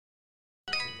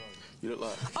You look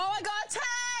like... Oh, I got a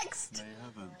text! No, you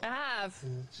haven't. I have.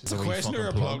 It's a question or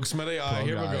a plug, Smitty?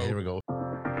 Here we go.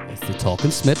 It's the Talking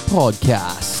Smith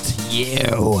podcast.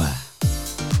 You.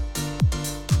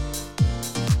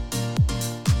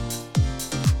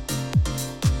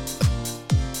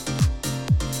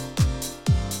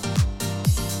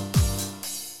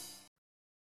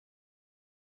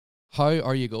 How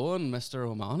are you going, Mr.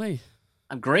 O'Mahony?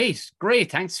 I'm great.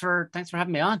 Thanks for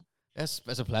having me on. Yes,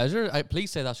 it's a pleasure.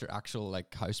 Please say that's your actual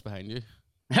house behind you.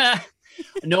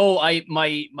 No,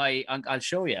 I'll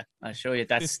show you.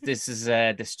 This is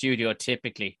the studio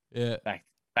typically. Yeah.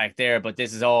 Back there, but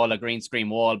this is all a green screen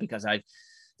wall because the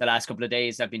last couple of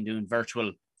days I've been doing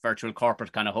virtual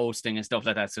corporate kind of hosting and stuff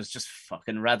like that. So it's just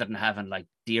fucking, rather than having like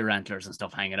deer antlers and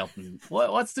stuff hanging up and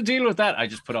what's the deal with that? I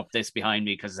just put up this behind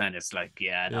me because then it's like,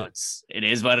 it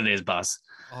is what it is, boss.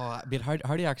 Oh, I mean, how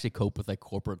do you actually cope with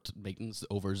corporate meetings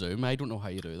over Zoom? I don't know how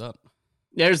you do that.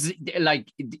 There's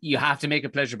you have to make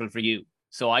it pleasurable for you.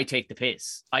 So I take the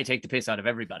piss out of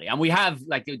everybody. And we have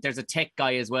there's a tech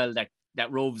guy as well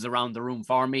that roves around the room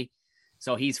for me.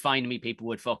 So he's finding me people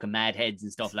with fucking mad heads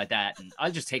and stuff like that. And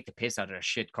I'll just take the piss out of their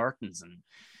shit curtains.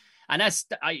 And that's,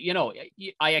 I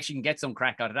actually can get some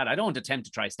crack out of that. I don't attempt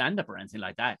to try stand up or anything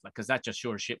like that, because that just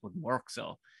sure shit wouldn't work.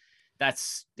 So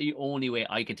that's the only way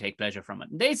I can take pleasure from it.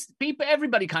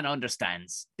 Everybody kind of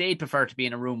understands. They'd prefer to be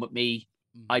in a room with me.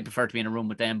 I prefer to be in a room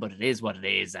with them, but it is what it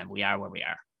is. And we are where we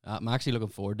are. I'm actually looking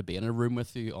forward to being in a room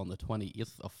with you on the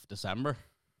 28th of December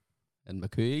in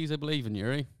McCooey's, I believe, in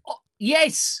Uri. Oh,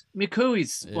 yes,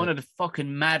 McCooey's, one of the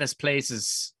fucking maddest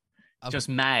places. Just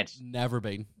mad. Never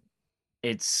been.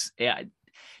 It's, yeah. Do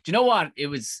you know what?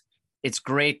 It's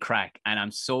great crack, and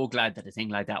I'm so glad that a thing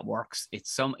like that works.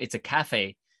 It's a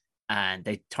cafe, and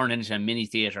they turn it into a mini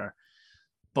theater.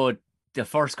 But the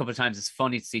first couple of times, it's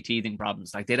funny to see teething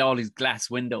problems. Like, they had all these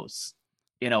glass windows,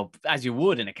 as you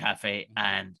would in a cafe,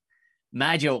 and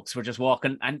mad jokes were just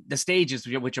walking, and the stages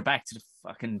which are back to the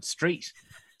fucking street.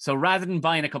 So rather than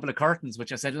buying a couple of curtains,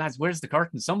 which I said, lads, where's the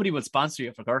curtains? Somebody will sponsor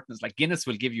you for curtains. Like Guinness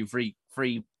will give you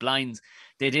free blinds.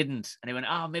 They didn't. And they went,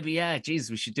 oh, maybe, yeah,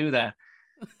 Jesus, we should do that.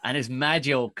 And his mad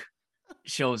joke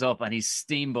shows up, and he's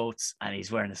steamboats, and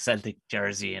he's wearing a Celtic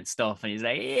jersey and stuff. And he's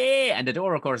like, yeah. And the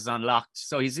door, of course, is unlocked.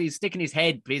 So he's sticking his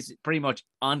head pretty much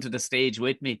onto the stage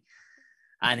with me.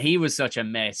 And he was such a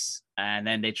mess. And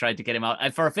then they tried to get him out.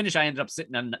 And for a finish, I ended up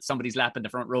sitting on somebody's lap in the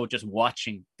front row, just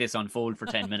watching this unfold for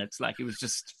 10 minutes. It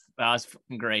was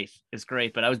fucking great. It's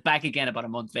great. But I was back again about a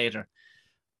month later.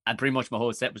 And pretty much my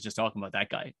whole set was just talking about that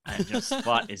guy. And just,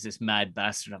 what is this mad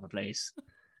bastard of a place?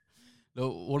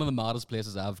 No, one of the maddest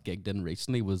places I've gigged in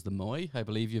recently was the Moy. I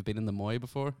believe you've been in the Moy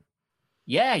before.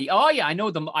 Yeah. Oh, yeah. I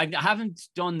know them. I haven't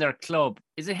done their club.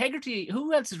 Is it Hegarty?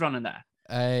 Who else is running that?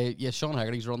 Yeah, Sean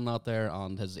Haggerty's running that there,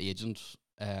 and his agent,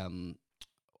 Adam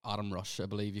Rush, I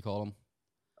believe you call him.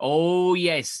 Oh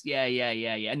yes,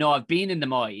 yeah. No, I've been in the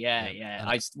Moy.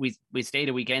 Yeah. We stayed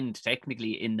a weekend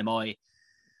technically in the Moy,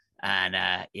 and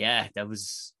that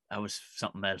was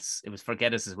something else. It was for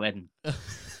Geddes' wedding,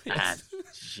 and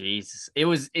Jesus,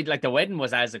 the wedding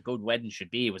was as a good wedding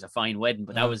should be. It was a fine wedding,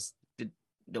 but that was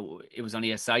it was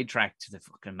only a sidetrack to the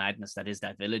fucking madness that is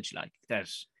that village. Like that,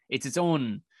 it's its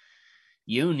own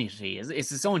unity.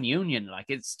 It's its own union.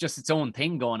 It's just its own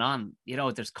thing going on.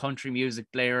 There's country music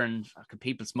blaring,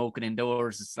 people smoking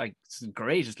indoors. It's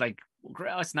great. It's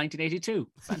 1982.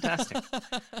 Fantastic.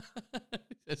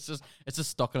 It's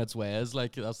just stuck in its ways.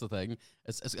 That's the thing.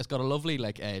 It's got a lovely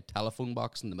telephone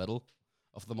box in the middle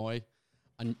of the Moy,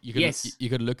 and you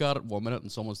could look at it 1 minute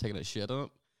and someone's taking a shit on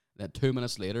it. Then 2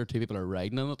 minutes later, two people are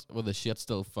riding in it with the shit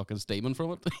still fucking steaming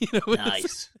from it.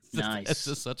 Nice. It's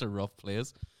just such a rough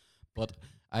place. But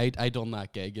I done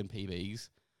that gig in PBs,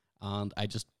 and I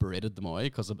just berated the Moy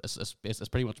because it's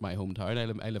pretty much my hometown.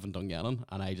 I live in Dungannon,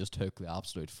 and I just took the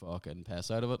absolute fucking piss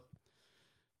out of it.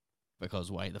 Because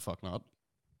why the fuck not?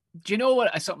 Do you know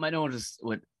what? Something I noticed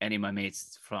with any of my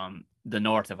mates from the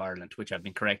north of Ireland, which I've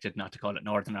been corrected not to call it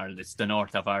Northern Ireland, it's the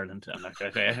north of Ireland. I'm like,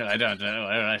 okay, I don't know.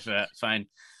 All right, fine.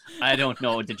 I don't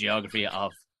know the geography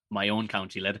of my own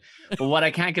county, lad. But what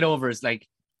I can't get over is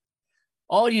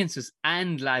audiences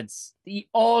and lads, they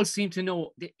all seem to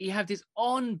know that you have this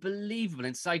unbelievable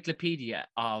encyclopedia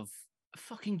of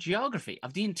fucking geography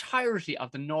of the entirety of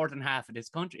the northern half of this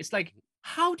country. It's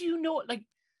how do you know?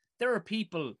 There are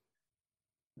people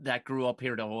that grew up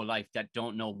here their whole life that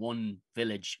don't know one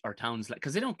village or towns,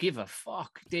 because they don't give a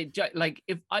fuck. If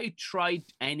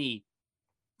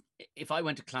I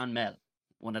went to Clonmel,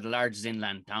 one of the largest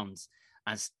inland towns,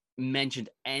 and mentioned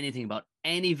anything about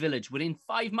any village within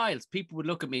 5 miles, people would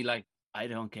look at me like, I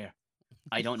don't care.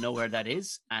 I don't know where that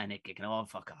is, and it can all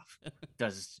fuck off.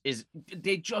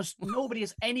 Nobody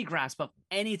has any grasp of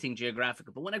anything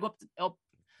geographical. But when I go up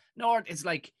north, it's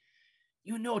like,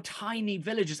 tiny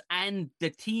villages and the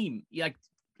team.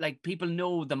 Like people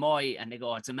know the Moy and they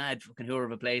go, it's a mad fucking whore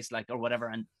of a place, like, or whatever.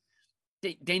 And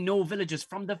they know villages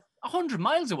from 100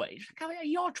 miles away. Like,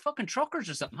 you're fucking truckers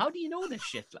or something. How do you know this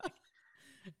shit? Like,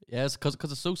 yeah, it's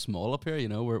because it's so small up here.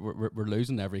 We're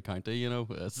losing every county.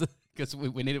 Because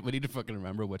we need to fucking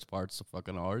remember which parts are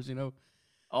fucking ours.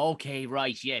 Okay,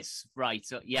 right, yes, right.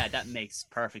 So yeah, that makes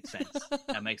perfect sense.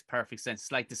 That makes perfect sense.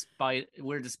 It's like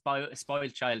we're the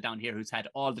spoiled child down here who's had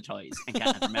all the toys and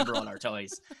can't remember all our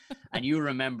toys. And you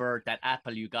remember that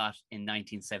apple you got in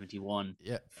 1971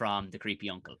 from the creepy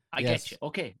uncle. I get you.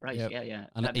 Okay, right, yeah.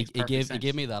 And he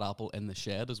gave me that apple in the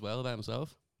shed as well by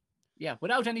himself. Yeah,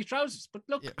 without any trousers. But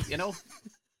look,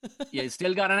 you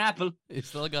still got an apple. You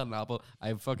still got an apple.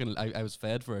 I was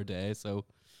fed for a day, so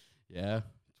yeah.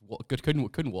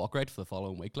 Couldn't walk right for the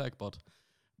following week, but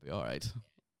be all right.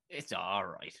 It's all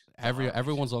right.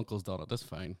 Everyone's uncle's done it. That's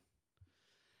fine.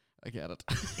 I get it.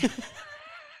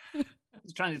 I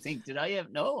was trying to think. Did I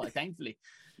have? No, thankfully,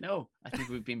 no. I think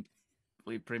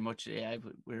we pretty much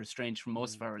we're estranged from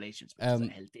most of our relations. It's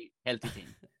a healthy thing.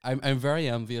 I'm very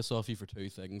envious of you for two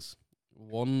things.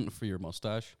 One, for your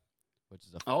mustache, which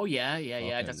is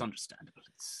yeah. That's understandable.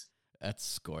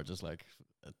 It's gorgeous. Like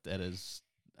it is.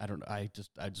 I don't know. I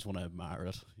just want to admire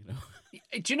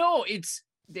it. Do you know it's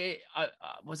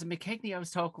was it McKechnie I was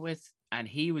talking with, and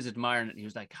he was admiring it. And he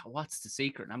was like, "What's the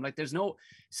secret?" And I'm like, "There's no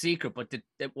secret, but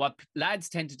what lads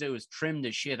tend to do is trim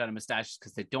the shit out of mustaches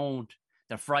because they don't.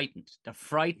 They're frightened. They're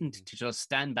frightened to just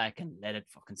stand back and let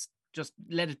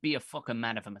it be a fucking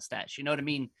man of a mustache. You know what I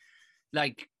mean?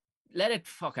 Like, let it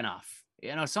fucking off.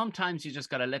 Sometimes you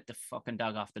just gotta let the fucking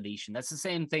dog off the leash, and that's the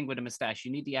same thing with a mustache.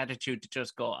 You need the attitude to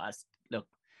just go, look.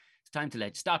 It's time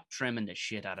to stop trimming the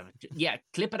shit out of it. Yeah,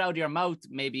 clip it out of your mouth.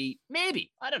 Maybe,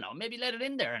 I don't know. Maybe let it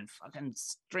in there and fucking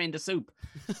strain the soup.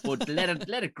 But let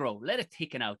it grow. Let it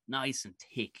thicken out nice and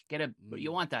thick.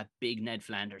 You want that big Ned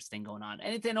Flanders thing going on.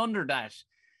 Anything under that,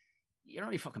 you're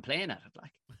only fucking playing at it.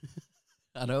 Like,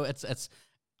 I know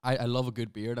I love a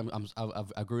good beard.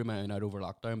 I grew mine out over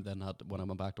lockdown. Then when I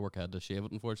went back to work, I had to shave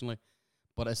it, unfortunately.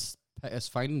 But it's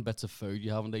finding bits of food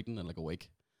you haven't eaten in like a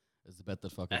week. Is the bit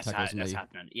that fucking tickles me. That's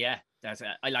happening. Yeah,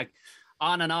 I like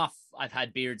on and off. I've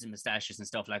had beards and mustaches and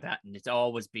stuff like that, and it's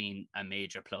always been a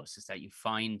major plus. Is that you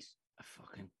find a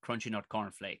fucking crunchy nut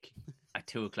cornflake at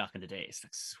 2:00 in the day. It's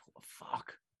like,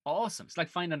 fuck, awesome. It's like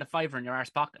finding a fiver in your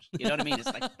arse pocket. You know what I mean?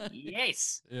 It's like,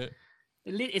 yes. Yeah.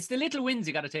 It's the little wins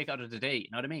you got to take out of the day. You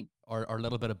know what I mean? Or a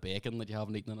little bit of bacon that you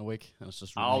haven't eaten in a week, and it's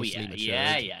just matured.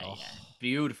 Yeah.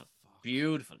 Beautiful.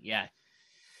 Yeah.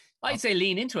 I'd say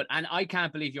lean into it. And I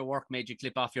can't believe your work made you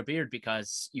clip off your beard,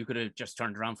 because you could have just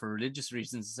turned around for religious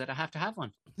reasons and said, I have to have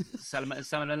one. Salam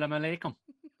alaikum,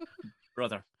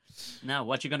 brother. Now,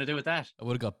 what you going to do with that? I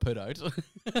would have got put out.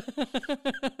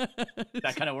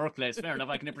 That kind of workplace. Fair enough.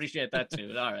 I can appreciate that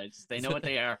too. All right. They know what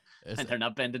they are, and they're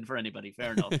not bending for anybody.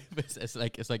 Fair enough. It's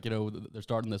like they're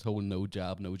starting this whole no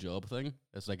jab, no job thing.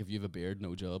 It's like if you have a beard,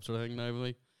 no job sort of thing now,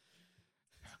 really.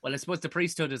 Well, I suppose the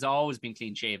priesthood has always been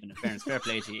clean shaven. In fairness, fair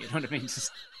play to you. You know what I mean?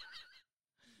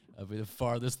 I'll be the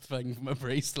farthest thing from a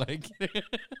priest, like.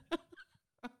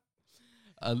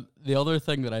 The other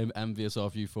thing that I'm envious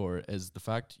of you for is the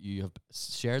fact you have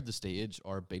shared the stage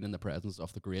or been in the presence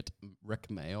of the great Rick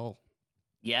Mayall.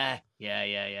 Yeah.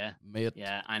 Mate.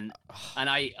 Yeah, and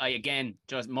I again,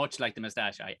 just much like the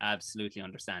mustache, I absolutely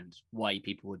understand why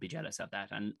people would be jealous of that,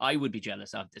 and I would be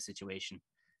jealous of the situation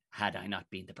had I not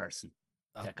been the person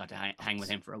that got to hang with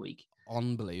him for a week.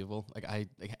 Unbelievable!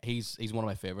 He's one of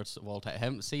my favorites of all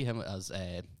time. See him as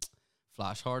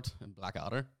Flashheart in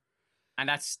Blackadder, and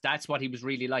that's what he was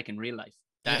really like in real life.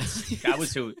 That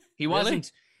was who he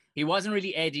wasn't. He wasn't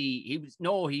really Eddie.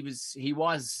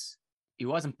 He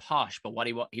wasn't posh, but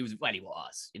he was.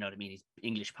 You know what I mean? He's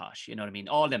English posh. You know what I mean?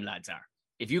 All them lads are.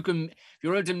 If you're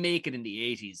able to make it in the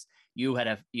 80s, you had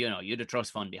a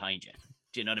trust fund behind you.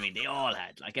 Do you know what I mean? They all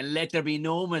had, and let there be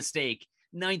no mistake,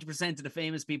 90% of the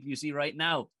famous people you see right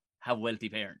now have wealthy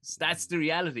parents. That's the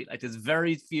reality. There's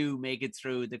very few make it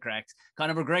through the cracks.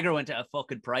 Conor McGregor went to a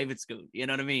fucking private school. You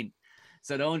know what I mean?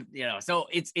 So so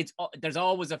it's there's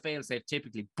always a fail-safe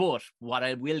typically, but what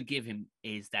I will give him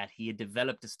is that he had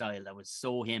developed a style that was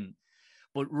so him.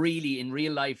 But really, in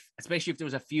real life, especially if there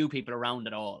was a few people around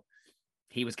at all,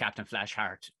 he was Captain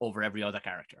Flashheart over every other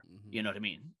character. Mm-hmm. You know what I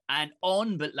mean? And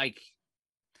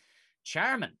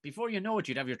charming. Before you know it,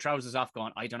 you'd have your trousers off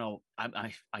going, I don't know.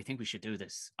 I think we should do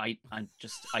this. I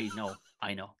know.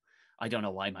 I don't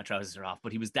know why my trousers are off,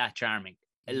 but he was that charming,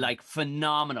 like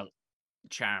phenomenal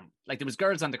charm. Like there was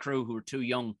girls on the crew who were too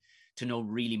young to know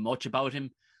really much about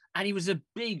him. And he was a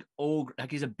big ogre.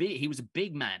 Like he was a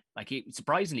big man. Like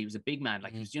surprisingly, he was a big man.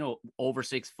 Like he was, over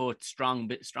 6 foot,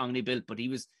 strongly built, but he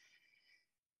was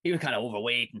kind of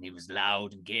overweight, and he was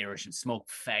loud and garish and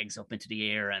smoked fags up into the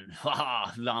air and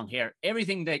long hair.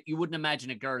 Everything that you wouldn't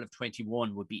imagine a girl of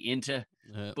 21 would be into.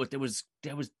 But there was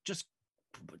just,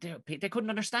 they couldn't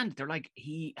understand it. They're like,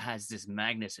 he has this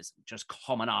magnetism just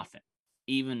coming off him,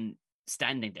 even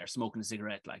standing there smoking a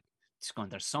cigarette, like, it's going,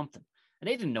 there's something. And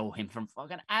they didn't know him from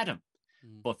fucking Adam.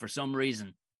 But for some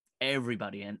reason,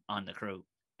 everybody on the crew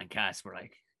and cast were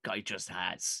like, guy just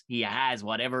he has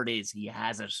whatever it is, he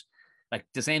has it. Like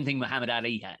the same thing Muhammad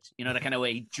Ali had, the kind of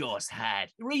way he just had.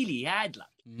 Really, he had, like,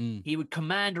 he would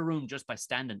command a room just by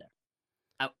standing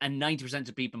there. And 90%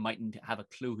 of people mightn't have a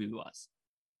clue who he was.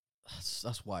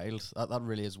 That's wild. That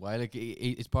really is wild. Like,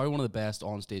 he's probably one of the best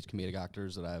on-stage comedic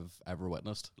actors that I've ever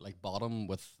witnessed. Like, bottom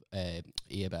with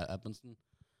Abe Edmondson.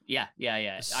 Yeah.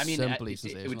 I mean,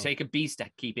 it would take a beast to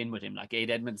keep in with him. Like Abe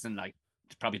Edmondson, like,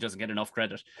 probably doesn't get enough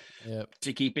credit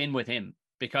to keep in with him,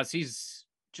 because he's,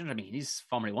 do you know what I mean? He's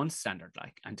Formula One standard,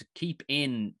 like, and to keep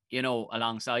in,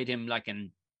 alongside him, like, and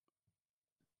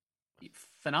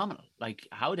phenomenal. Like,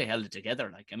 how they held it together.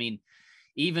 Like, I mean,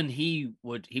 even he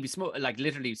was like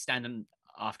literally standing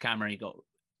off camera, and he'd go,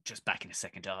 just back in a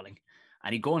second, darling.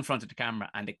 And he'd go in front of the camera,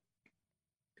 and the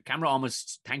camera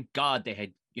almost, thank God they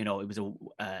had, it was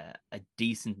a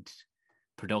decent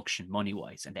production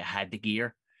money-wise, and they had the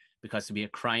gear, because it'd be a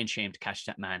crying shame to catch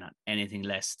that man on anything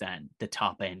less than the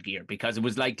top end gear, because it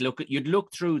was like, you'd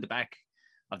look through the back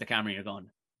of the camera and you're going,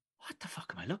 what the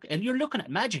fuck am I looking? And you're looking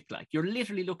at magic. Like, you're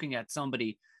literally looking at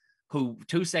somebody who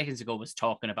 2 seconds ago was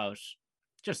talking about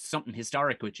just something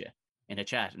historic with you in a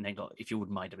chat, and then go, if you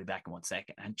wouldn't mind, I'll be back in 1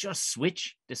 second, and just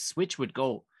the switch would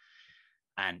go.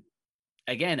 And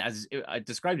again, as I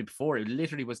described it before, it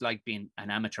literally was like being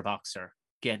an amateur boxer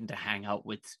getting to hang out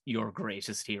with your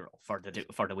greatest hero for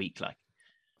the week. Like,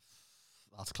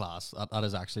 that's class. That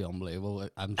is actually unbelievable.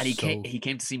 He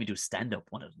came to see me do stand up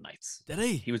one of the nights. Did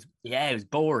he? He was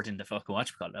bored in the fucking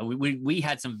whatchamacallit. We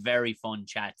had some very fun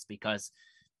chats, because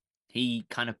he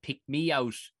kind of picked me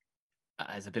out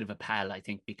as a bit of a pal, I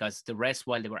think, because the rest,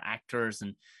 while they were actors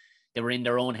and they were in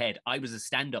their own head, I was a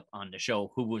stand up on the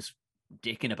show who was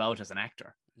dicking about as an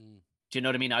actor. Do you know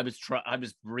what I mean? I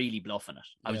was really bluffing it.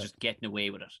 I was just getting away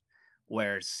with it.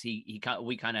 Whereas we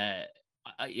kind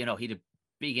of, he had a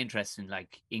big interest in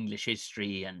like English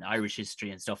history and Irish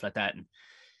history and stuff like that. And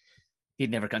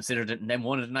he'd never considered it. And then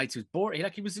one of the nights he was bored.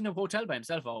 He was in a hotel by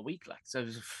himself all week. Like, so I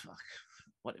was, fuck,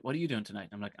 what are you doing tonight?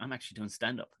 I'm like, I'm actually doing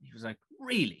stand up. He was like,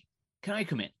 really? Can I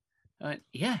come in? I went,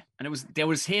 yeah. And there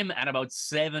was him and about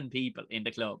 7 people in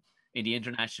the club, in the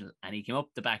International. And he came up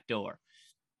the back door.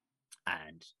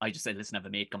 And I just said, listen, I have a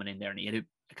mate coming in there, and he had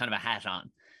a kind of a hat on.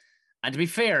 And to be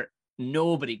fair,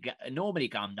 nobody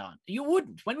calmed down. You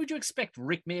wouldn't. When would you expect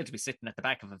Rick Mail to be sitting at the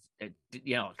back of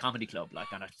a comedy club,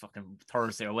 like on a fucking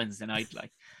Thursday or Wednesday night,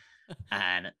 like?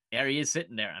 And there he is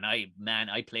sitting there, and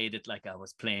I played it like I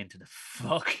was playing to the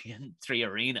fucking 3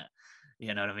 Arena.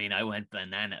 You know what I mean? I went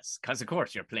bananas, because of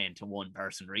course you're playing to one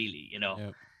person, really,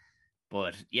 Yep.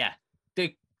 But yeah,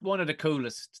 one of the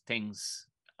coolest things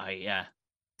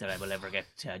that I will ever get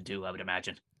to do, I would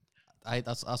imagine.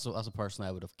 That's a person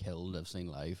I would have killed. I've seen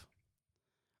live.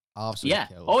 Absolutely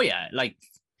killed. Oh yeah, like,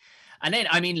 and then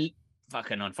I mean,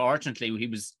 fucking unfortunately, he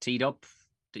was teed up,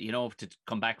 to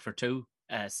come back for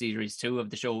series 2 of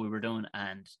the show we were doing,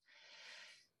 and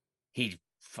he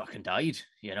fucking died.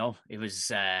 It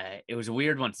was a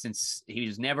weird one, since he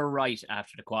was never right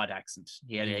after the quad accident.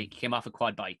 He came off a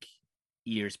quad bike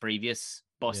years previous,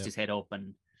 bust his head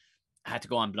open, had to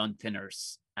go on blood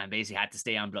thinners, and basically had to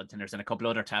stay on blood thinners and a couple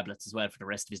other tablets as well for the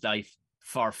rest of his life,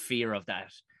 for fear of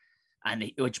that,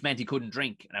 and which meant he couldn't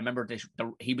drink. And I remember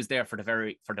he was there for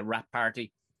the rap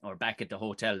party, or back at the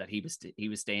hotel that he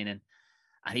was staying in,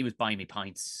 and he was buying me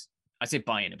pints. I say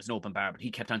buying, it was an open bar, but he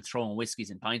kept on throwing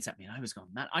whiskeys and pints at me, and I was going,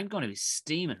 man, I'm going to be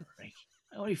steaming, Rick.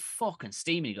 I'm going to be fucking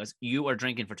steaming. He goes, you are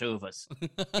drinking for 2 of us.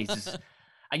 He says,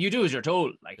 and you do as you're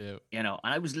told, like, and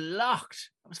I was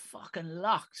locked. I was fucking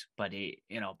locked by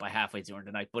by halfway during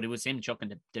the night. But it was him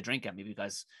chucking the drink at me,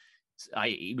 because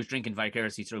he was drinking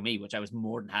vicariously through me, which I was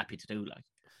more than happy to do.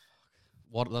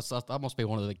 Like, that must be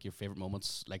one of like your favorite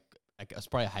moments. Like it's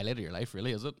probably a highlight of your life,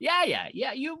 really, is it? Yeah.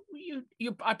 You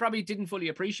I probably didn't fully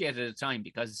appreciate it at the time,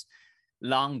 because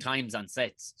long times on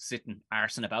sets, sitting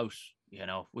arsing about,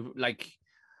 like,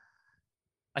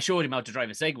 I showed him how to drive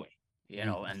a Segway,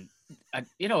 and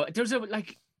there was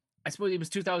I suppose it was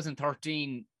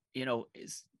 2013.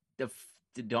 is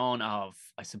the dawn of,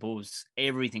 I suppose,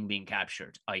 everything being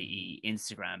captured, i.e.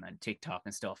 Instagram and TikTok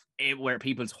and stuff, where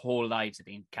people's whole lives are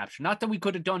being captured. Not that we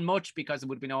could have done much, because it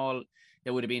would have been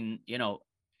there would have been,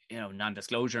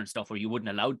 non-disclosure and stuff where you wouldn't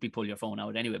allowed to pull your phone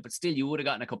out anyway, but still you would have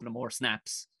gotten a couple of more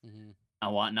snaps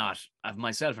and whatnot of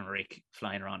myself and Rick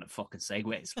flying around in fucking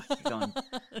segways.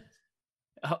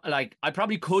 Like I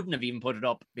probably couldn't have even put it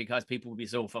up because people would be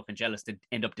so fucking jealous to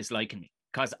end up disliking me,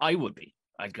 because I would be.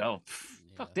 I'd go,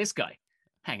 fuck this guy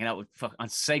hanging out on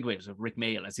segways with Rick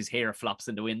Mail as his hair flops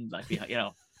in the wind, like,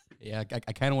 Yeah,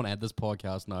 I kind of want to end this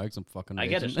podcast now because I'm fucking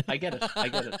raging. I get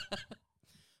it.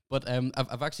 But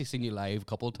I've actually seen you live a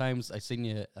couple of times. I seen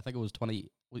you, I think it was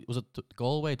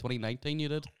Galway 2019 you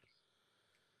did?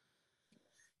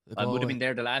 I would have been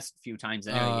there the last few times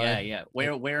anyway. Yeah.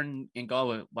 Where in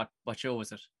Galway? What show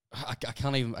was it? I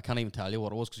can't even tell you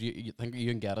what it was, because you think you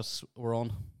and Geddes were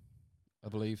on, I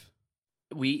believe.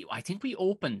 I think we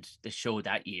opened the show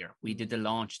that year. We did the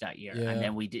launch that year, and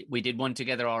then we did one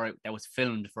together that was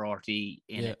filmed for RT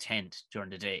in a tent during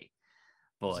the day.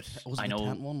 But was it the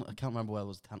tent one? I can't remember whether it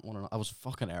was the tent one or not. I was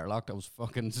fucking airlocked. I was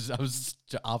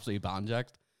absolutely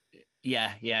banjacked.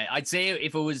 Yeah. I'd say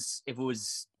if it was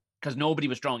because nobody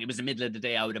was drunk. It was the middle of the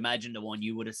day. I would imagine the one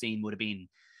you would have seen would have been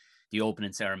the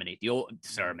opening ceremony, the opening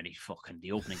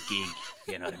gig,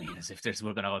 you know what I mean? As if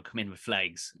we're going to all come in with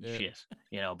flags and shit,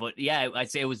 But yeah, I'd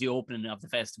say it was the opening of the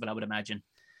festival, I would imagine.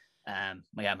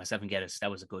 Myself and Geddes, that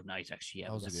was a good night, actually. Yeah,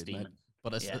 that was a good night.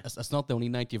 But it's not the only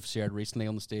night you've shared recently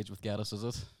on the stage with Geddes, is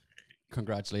it?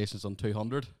 Congratulations on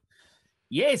 200.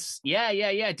 Yes,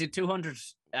 yeah. Did 200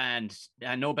 and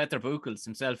no better vocals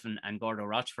himself and Gordo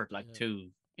Rochford, like two,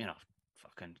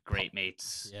 fucking great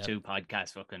mates, two podcast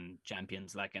fucking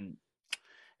champions, like, and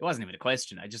it wasn't even a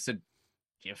question. I just said,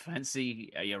 do you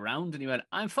fancy, are you around? And he went,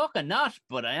 I'm fucking not,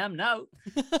 but I am now.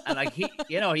 And like he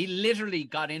literally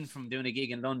got in from doing a gig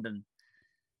in London,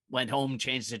 went home,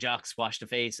 changed the jocks, washed the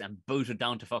face, and booted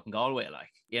down to fucking Galway,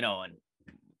 like, and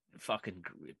fucking,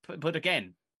 but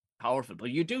again, powerful.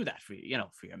 But you do that for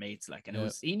your mates, like,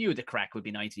 and he knew the crack would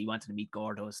be nice. He wanted to meet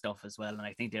Gordo's stuff as well, and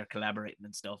I think they're collaborating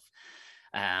and stuff.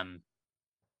 And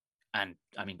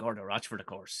I mean, Gordo Rochford, of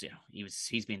course,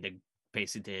 he's been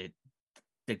basically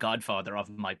the godfather of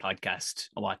my podcast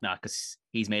and whatnot, because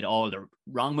he's made all the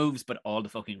wrong moves, but all the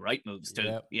fucking right moves too.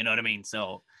 Yep. You know what I mean?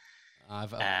 So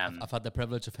I've had the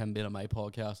privilege of him being on my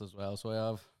podcast as well. So I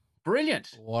have.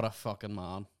 Brilliant. What a fucking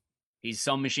man. He's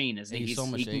some machine, isn't he?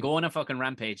 He can go on a fucking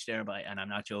rampage thereby, and I'm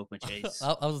not joking, Chase.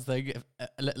 I was thinking,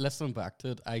 listening back to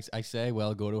it, I say,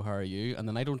 well, Gordo, how are you? And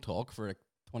then I don't talk for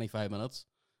 25 minutes.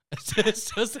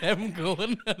 It's just him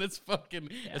going, and it's fucking,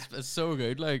 it's so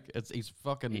good. Like, he's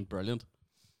fucking brilliant.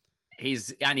 He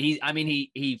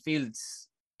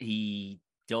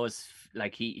does,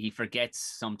 like, he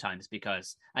forgets sometimes,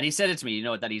 because, and he said it to me,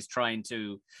 that he's trying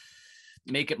to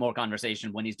make it more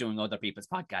conversation when he's doing other people's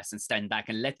podcasts and stand back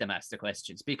and let them ask the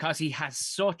questions, because he has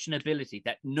such an ability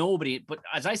that nobody, but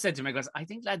as I said to him, I goes, I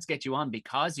think lads get you on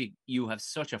because you have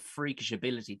such a freakish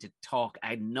ability to talk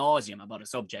ad nauseum about a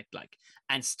subject, like,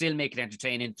 and still make it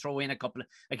entertaining, throw in a couple of,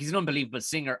 like, he's an unbelievable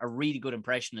singer, a really good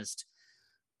impressionist,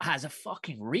 has a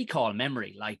fucking recall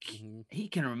memory. Like, he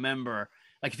can remember,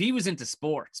 like, if he was into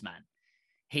sports, man,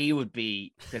 he would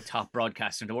be the top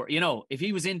broadcaster in the world. If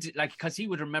he was into, like, because he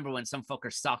would remember when some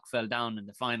fucker's sock fell down in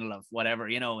the final of whatever,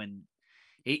 and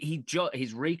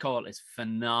his recall is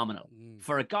phenomenal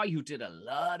for a guy who did a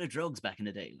lot of drugs back in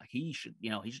the day. Like, he should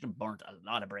have burnt a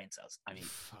lot of brain cells. I mean,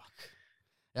 fuck.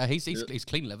 Yeah, he's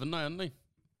clean living now, isn't he?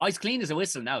 Oh, he's clean as a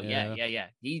whistle now. Yeah.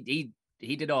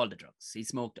 He did all the drugs. He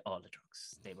smoked all the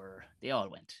drugs. They all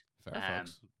went. Fair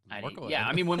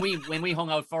I mean, when we hung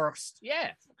out first,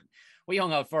 we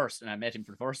hung out first, and I met him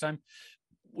for the first time.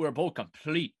 We were both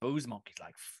complete booze monkeys,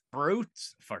 like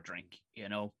brutes for drink,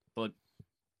 But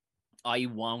I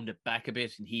wound it back a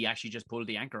bit, and he actually just pulled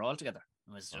the anchor altogether.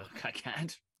 I was like, I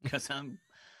can't, because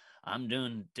I'm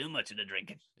doing too much of the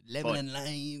drinking. Lemon and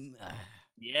lime.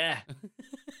 Yeah.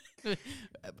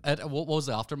 What was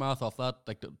the aftermath of that?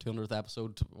 Like the 200th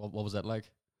episode? What was that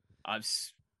like?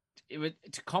 It was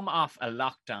to come off a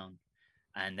lockdown,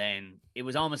 and then it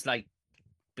was almost like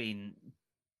we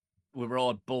were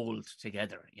all bowled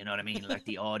together, you know what I mean? Like,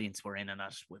 the audience were in on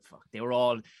it. They were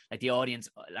all like, the audience,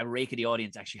 a rake of the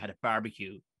audience actually had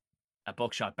a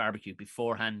buckshot barbecue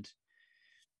beforehand.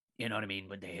 You know what I mean?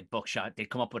 When they had buckshot, they'd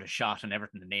come up with a shot and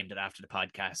everything and named it after the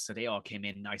podcast. So they all came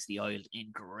in nicely oiled, in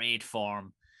great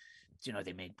form.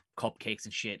 They made cupcakes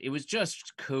and shit. It was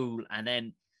just cool. And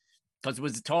then, because there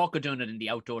was the talk of doing it in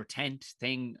the outdoor tent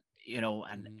thing,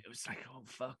 and it was like, oh,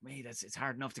 fuck me. It's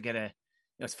hard enough to get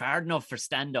it's hard enough for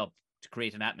stand-up to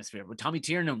create an atmosphere. But Tommy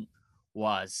Tiernan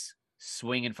was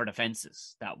swinging for the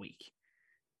fences that week,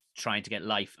 trying to get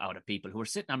life out of people who were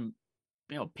sitting on,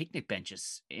 picnic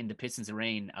benches in the pissings of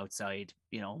rain outside,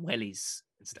 wellies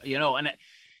and stuff, and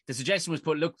the suggestion was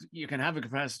put, look, you can have a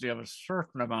capacity of a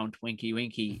certain amount, winky,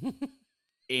 winky,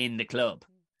 in the club.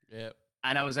 Yeah.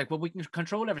 And I was like, well, we can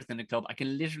control everything in the club.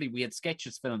 We had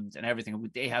sketches filmed and everything.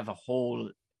 They have a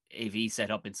whole AV set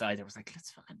up inside. I was like,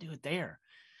 let's fucking do it there.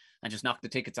 And just knock the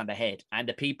tickets on the head. And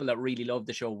the people that really love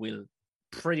the show will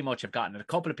pretty much have gotten it. A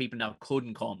couple of people now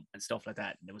couldn't come and stuff like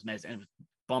that. And it was a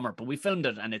bummer. But we filmed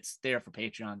it and it's there for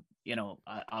Patreon,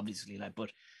 obviously.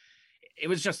 But it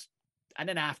was just, and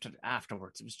then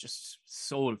afterwards, it was just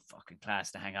so fucking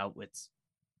class to hang out with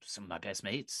some of my best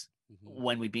mates.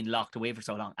 When we'd been locked away for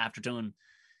so long after doing,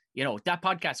 that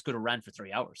podcast could have ran for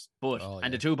 3 hours, but,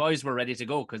 and the two boys were ready to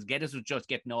go because Geddes was just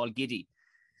getting all giddy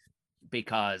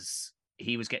because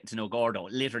he was getting to know Gordo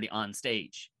literally on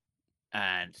stage.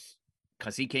 And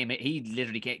because he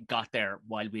literally got there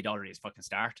while we'd already fucking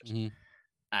started.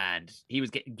 And he was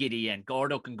getting giddy, and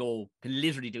Gordo can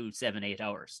literally do 7-8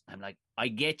 hours. I'm like, I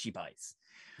get you boys.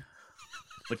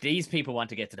 But these people want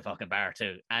to get to the fucking bar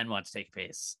too and want to take a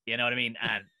piss. You know what I mean?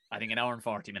 And I think an hour and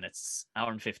 40 minutes,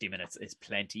 hour and 50 minutes is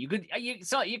plenty. You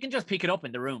can just pick it up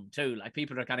in the room too. Like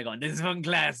people are kind of going, this is fun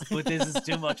class, but this is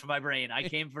too much for my brain. I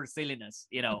came for silliness,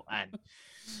 and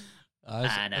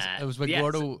it was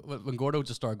when Gordo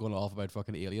just started going off about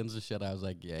fucking aliens and shit. I was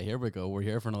like, yeah, here we go. We're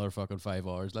here for another fucking 5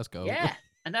 hours. Let's go. Yeah.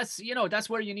 And that's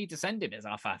where you need to send him, is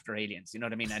off after aliens. You know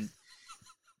what I mean?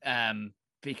 And,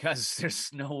 because there's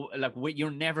no,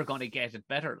 you're never going to get it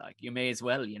better. Like, you may as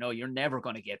well, you're never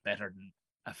going to get better than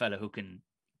a fella who can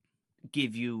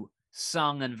give you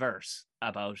song and verse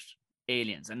about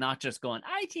aliens and not just going,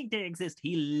 I think they exist.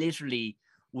 He literally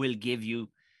will give you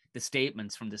the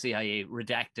statements from the CIA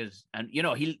redacted, and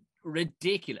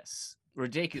ridiculous,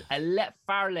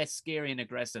 far less scary and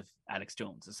aggressive Alex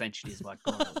Jones essentially is what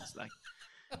Gordo is like.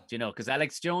 Because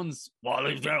Alex Jones,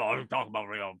 I'm talking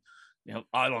about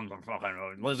island of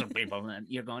fucking lizard people, and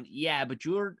you're going, yeah, but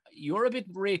you're a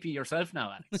bit rapey yourself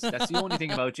now, Alex. That's the only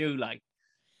thing about you. Like,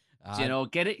 get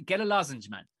a lozenge,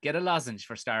 man. Get a lozenge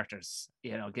for starters.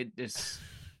 Get this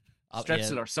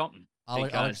Strepsil or something.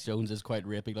 Alex Jones is quite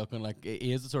rapey looking. Like,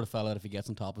 he is the sort of fella that if he gets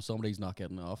on top of somebody, he's not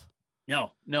getting off.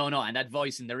 No. And that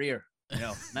voice in their ear,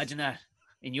 imagine that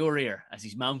in your ear as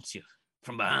he mounts you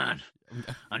from behind.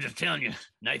 I'm just telling you,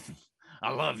 Nathan,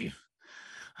 I love you.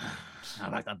 I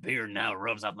like that beard now. It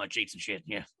rubs off my cheeks and shit.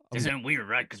 Yeah. This isn't weird,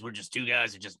 right? Because we're just two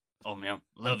guys who just,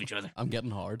 love each other. I'm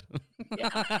getting hard.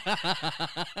 Yeah.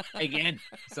 Again,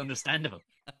 it's understandable.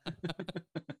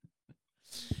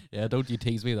 Yeah, don't you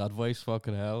tease me that voice.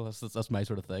 Fucking hell. That's my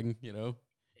sort of thing,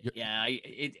 Yeah,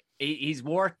 he's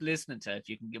worth listening to if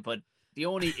you can get, but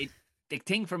the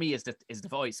thing for me is the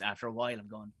voice. After a while, I'm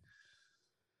going,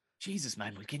 Jesus,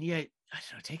 man, can you, I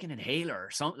don't know, take an inhaler or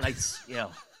something, like,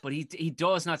 but he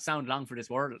does not sound long for this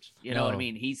world. You know what I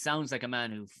mean? He sounds like a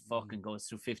man who fucking goes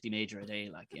through 50 major a day.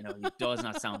 Like, he does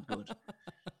not sound good.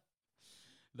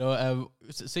 No,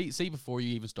 see, before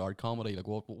you even started comedy, like,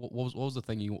 what was the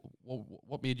thing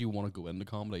what made you want to go into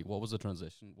comedy? What was the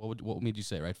transition? What made you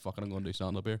say, right, fucking, I'm going to do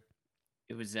stand up here?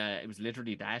 It was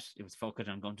literally that. It was, fuck it,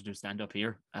 I'm going to do stand up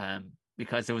here.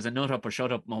 Because there was a nut up or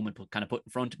shut up moment kind of put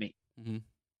in front of me. Mm-hmm.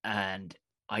 And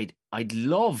I'd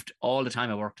loved all the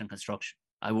time I worked in construction.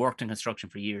 I worked in construction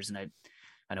for years, and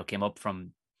I came up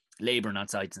from labouring on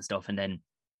sites and stuff, and then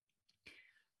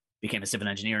became a civil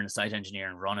engineer and a site engineer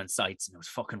and running sites, and it was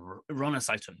fucking running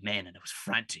sites with men, and it was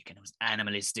frantic and it was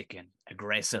animalistic and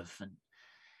aggressive, and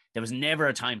there was never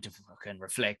a time to fucking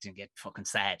reflect and get fucking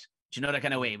sad. Do you know that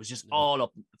kind of way? It was just all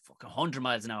up fucking 100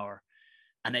 miles an hour,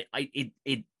 and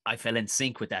I fell in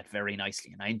sync with that very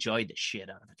nicely, and I enjoyed the shit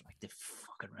out of it. Like, the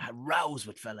fucking rows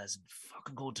with fellas and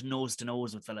fucking go to nose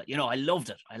with fellas. I loved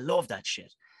it. I loved that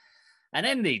shit. And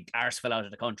then the arse fell out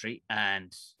of the country,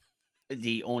 and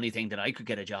the only thing that I could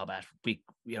get a job at,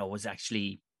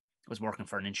 was working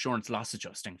for an insurance loss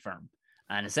adjusting firm.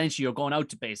 And essentially, you're going out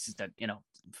to bases that,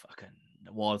 fucking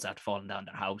the walls after falling down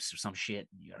their house or some shit.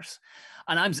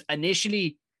 And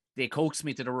initially, they coaxed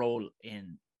me to the role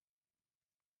in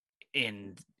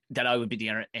that I would be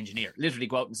the engineer. Literally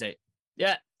go out and say,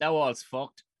 yeah, that wall's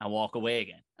fucked, and walk away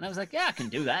again. And I was like, yeah, I can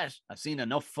do that. I've seen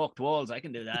enough fucked walls. I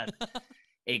can do that.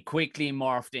 It quickly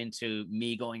morphed into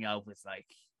me going out with like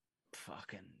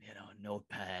fucking, a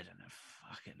notepad and a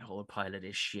fucking whole pile of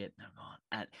this shit. And I'm going,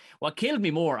 and what killed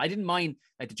me more, I didn't mind,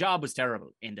 like, the job was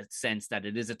terrible in the sense that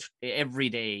it is a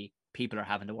everyday people are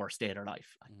having the worst day of their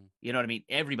life. You know what I mean?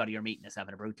 Everybody you're meeting is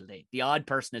having a brutal day. The odd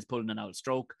person is pulling an old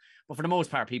stroke, but for the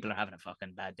most part, people are having a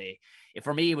fucking bad day.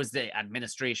 For me, it was the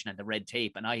administration and the red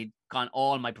tape, and I had gone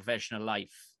all my professional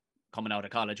life coming out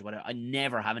of college or whatever. I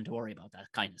never having to worry about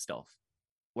that kind of stuff.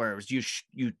 Whereas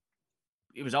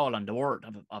it was all on the word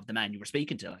of the man you were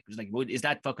speaking to. Like, it was like, is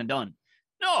that fucking done?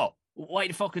 No. Why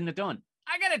the fucking it done?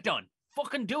 I get it done.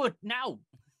 Fucking do it now.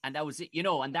 And that was it, you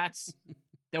know, and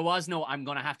there was no, I'm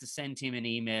going to have to send him an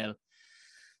email.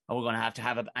 Or we're going to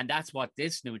have it. And that's what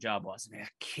this new job was. And it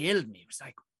killed me. It was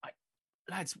like,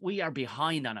 lads, we are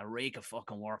behind on a rake of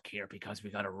fucking work here because we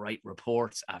got to write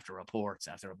reports after reports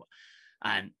after reports.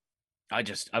 And I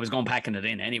was going packing it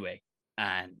in anyway.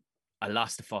 And I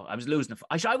lost the fuck. I was losing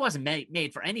the I wasn't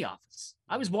made for any office.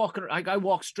 I was walking, I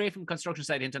walked straight from construction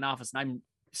site into an office and I'm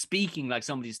speaking like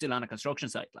somebody's still on a construction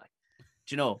site. Like,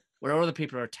 do you know, where other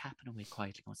people are tapping away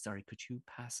quietly going, sorry, could you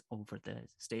pass over the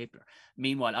stapler?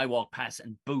 Meanwhile, I walk past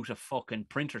and boot a fucking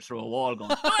printer through a wall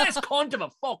going, oh, this cunt of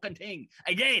a fucking thing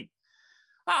again.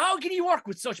 How can you work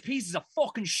with such pieces of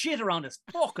fucking shit around this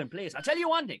fucking place? I'll tell you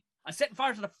one thing. I'm setting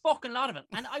fire to the fucking lot of it.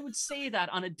 And I would say that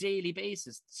on a daily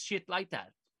basis, shit like that.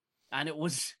 And it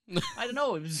was, I don't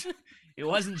know, it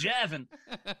wasn't Javin.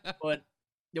 But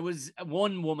there was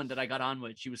one woman that I got on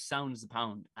with. She was sound as a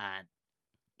pound and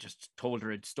just told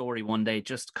her a story one day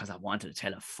just because I wanted to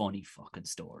tell a funny fucking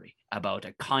story about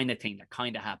a kind of thing that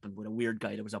kind of happened with a weird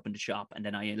guy that was up in the shop. And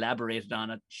then I elaborated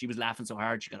on it. She was laughing so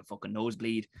hard, she got a fucking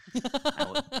nosebleed.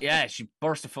 Yeah, she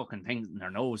burst a fucking thing in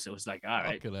her nose. It was like, all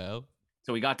right.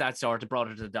 So we got that sorted, brought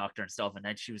her to the doctor and stuff. And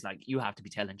then she was like, you have to be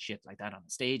telling shit like that on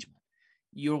the stage, man.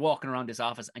 You're walking around this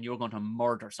office and you're going to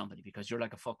murder somebody because you're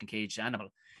like a fucking caged animal.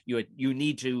 You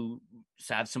need to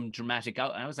have some dramatic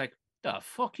out. And I was like, the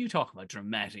fuck you talking about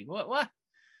dramatic? What?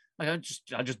 Like, I'll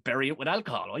just bury it with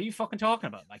alcohol. What are you fucking talking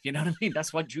about? Like, you know what I mean?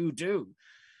 That's what you do.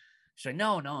 She's like,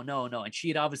 no. And she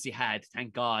had obviously had,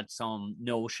 thank God, some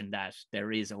notion that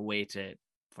there is a way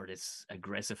for this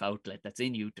aggressive outlet that's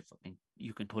in you to fucking,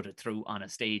 you can put it through on a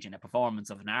stage in a performance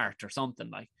of an art or something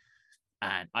like.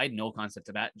 And I had no concept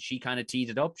of that. And she kind of teed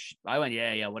it up. I went,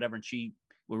 yeah, whatever. And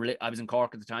I was in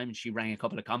Cork at the time and she rang a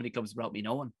couple of comedy clubs without me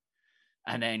knowing.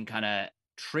 And then kind of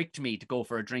tricked me to go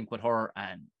for a drink with her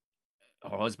and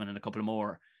her husband and a couple of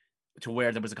more to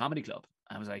where there was a comedy club.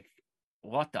 I was like,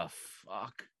 what the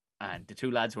fuck? And the two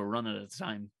lads who were running at the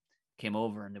time came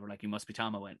over and they were like, you must be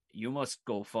Tom. I went, you must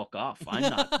go fuck off. I'm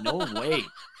not, no way.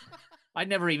 I'd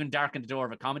never even darkened the door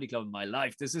of a comedy club in my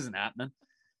life. This isn't happening.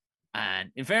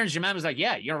 And in fairness, your man was like,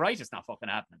 yeah, you're right. It's not fucking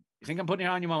happening. You think I'm putting it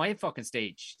on you on my fucking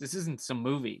stage? This isn't some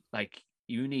movie. Like,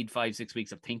 you need 5-6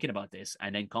 weeks of thinking about this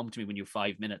and then come to me when you have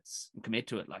 5 minutes and commit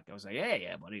to it. Like, I was like,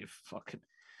 yeah, buddy, you fucking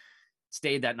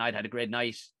stayed that night, had a great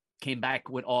night, came back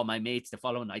with all my mates the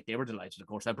following night. They were delighted. Of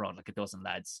course, I brought like a dozen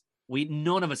lads.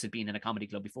 None of us had been in a comedy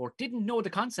club before, didn't know the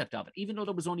concept of it, even though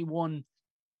there was only one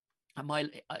a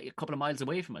couple of miles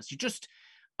away from us.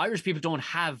 Irish people don't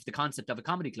have the concept of a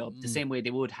comedy club the same way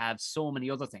they would have so many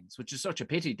other things, which is such a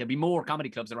pity. There'd be more comedy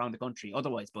clubs around the country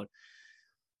otherwise. But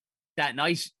that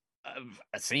night,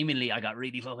 seemingly, I got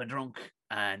really fucking drunk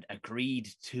and agreed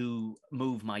to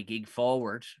move my gig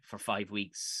forward for 5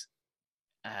 weeks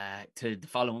to the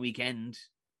following weekend,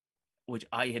 which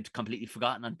I had completely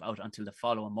forgotten about until the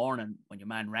following morning when your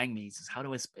man rang me. He says,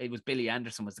 it was Billy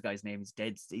Anderson was the guy's name. He's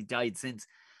dead. He died since.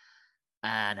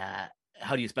 And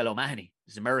how do you spell O'Mahony?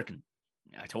 He's American.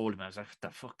 I told him, I was like, what the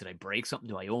fuck, did I break something?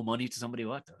 Do I owe money to somebody?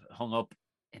 What? I hung up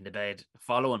in the bed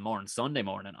following morning, Sunday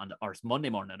morning or Monday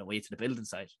morning on the way to the building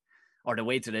site or the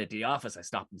way to the office. I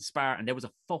stopped in the Spar and there was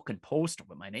a fucking poster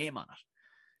with my name on it.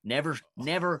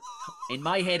 Never in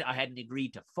my head, I hadn't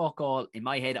agreed to fuck all. In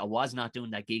my head, I was not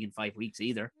doing that gig in 5 weeks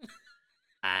either.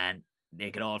 And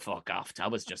they could all fuck off.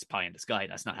 That was just pie in the sky.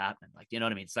 That's not happening. Like, you know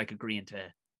what I mean? It's like agreeing to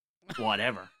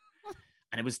whatever.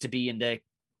 And it was to be in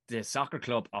the soccer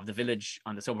club of the village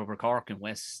on the suburb of Cork in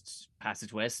West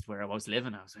Passage West, where I was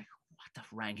living. I was like,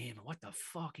 rang him. What the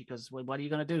fuck? He goes, well, what are you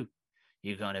going to do?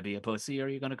 You going to be a pussy or are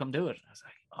you going to come do it? I was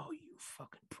like, oh, you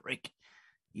fucking prick.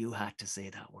 You had to say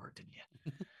that word, didn't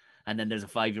you? And then there's a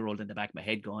 5-year-old in the back of my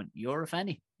head going, you're a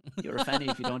fanny. You're a fanny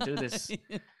if you don't do this.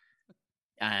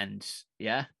 And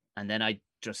yeah. And then I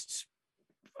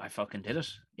fucking did it.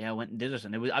 Yeah, I went and did it.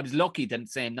 And I was lucky that the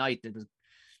same night there was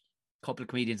couple of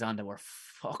comedians on that were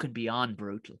fucking beyond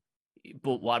brutal.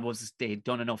 But what was they'd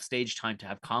done enough stage time to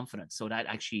have confidence. So that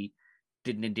actually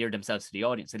didn't endear themselves to the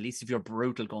audience. At least if you're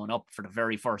brutal going up for the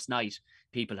very first night,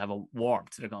 people have a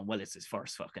warmth. They're going, well, it's his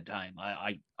first fucking time.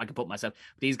 I could put myself.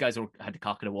 These guys had the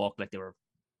cock of the walk like they were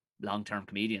long-term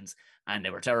comedians and they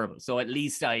were terrible. So at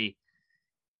least I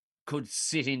could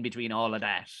sit in between all of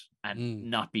that and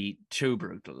not be too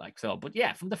brutal, like so. But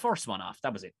yeah, from the first one off,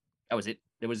 that was it.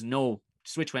 There was no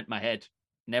switch went in my head.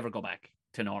 Never go back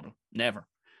to normal. Never.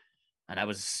 And that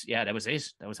was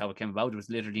it. That was how it came about. It was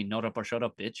literally nut up or shut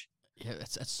up, bitch. Yeah,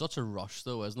 it's such a rush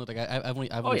though, isn't it? Like I've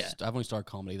only started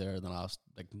comedy there in the last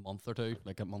like month or two,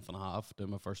 like a month and a half,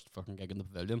 doing my first fucking gig in the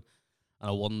Pavilion, and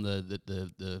I won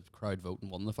the crowd vote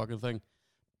and won the fucking thing.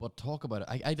 But talk about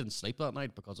it, I didn't sleep that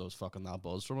night because I was fucking that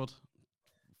buzzed from it.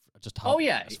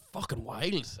 It's fucking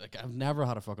wild. Like I've never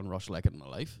had a fucking rush like it in my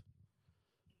life.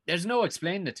 There's no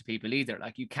explaining it to people either.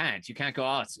 Like you can't go,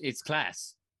 oh, it's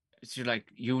class. It's just like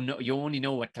you only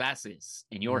know what class is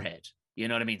in your head. You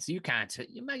know what I mean? So you can't.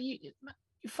 You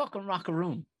fucking rock a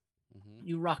room. Mm-hmm.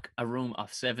 You rock a room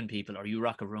of 7 people, or you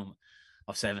rock a room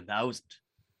of 7,000.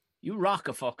 You rock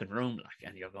a fucking room, like,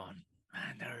 and you're going,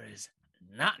 man, there is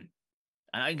nothing.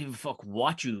 And I don't give a fuck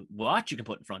what you can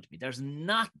put in front of me. There's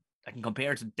nothing I can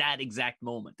compare to that exact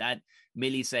moment, that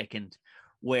millisecond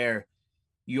where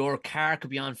your car could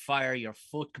be on fire, your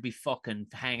foot could be fucking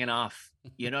hanging off.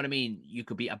 You know what I mean? You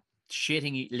could be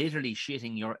literally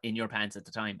shitting in your pants at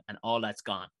the time, and all that's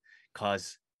gone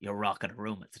because you're rocking a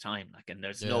room at the time. Like, and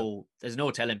there's no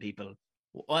telling people,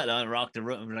 well, I rocked the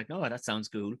room. We're like, oh, that sounds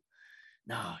cool.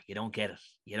 No, you don't get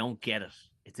it.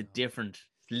 It's a different,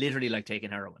 literally like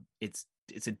taking heroin. It's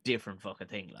a different fucking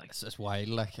thing. Like it's wild.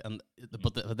 Like,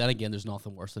 but then again, there's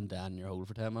nothing worse than down in your hole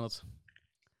for 10 minutes.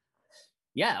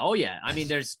 Yeah. Oh yeah. I mean,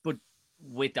 but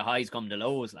with the highs come the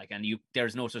lows, like, and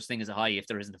there's no such thing as a high if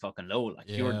there isn't a fucking low. Like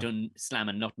you're done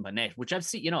slamming nothing but net, which I've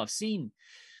seen. I've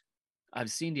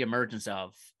seen the emergence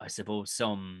of, I suppose,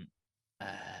 some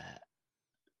I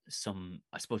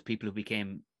suppose people who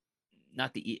became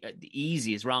not the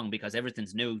easy is wrong because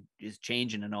everything's new is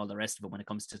changing and all the rest of it when it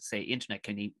comes to say internet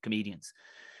comedians,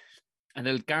 and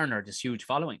they'll garner this huge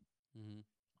following,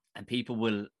 and people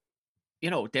will.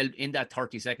 They'll in that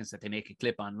 30 seconds that they make a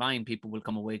clip online, people will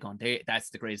come away going, that's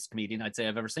the greatest comedian I'd say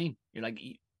I've ever seen. You're like,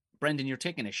 Brendan, you're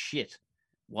taking a shit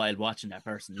while watching that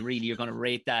person. You're going to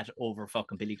rate that over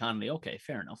fucking Billy Connolly. Okay,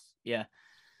 fair enough. Yeah.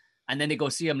 And then they go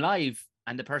see him live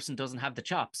and the person doesn't have the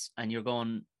chops and you're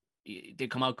going, they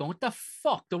come out going, what the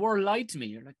fuck? The world lied to me.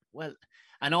 You're like, well,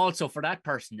 and also for that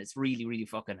person, it's really, really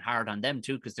fucking hard on them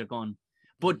too, because they're going,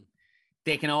 but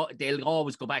they'll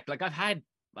always go back. Like I've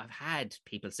had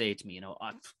people say to me,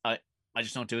 I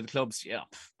just don't do the clubs. Yeah.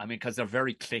 I mean, because they're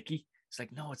very clicky. It's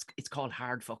like, no, it's called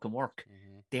hard fucking work.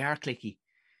 They are clicky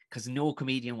because no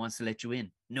comedian wants to let you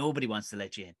in. Nobody wants to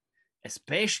let you in,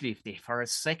 especially if they for a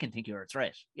second think you're a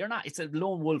threat. You're not. It's a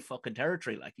lone wolf fucking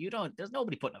territory. Like there's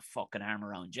nobody putting a fucking arm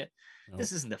around you. No.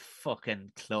 This isn't a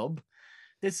fucking club.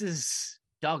 This is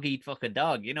dog eat fucking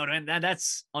dog. You know what I mean? And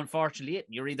that's unfortunately it.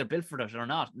 You're either built for it or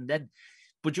not. And then,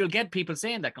 but you'll get people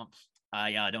saying that, going,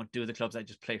 yeah, I don't do the clubs. I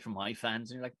just play for my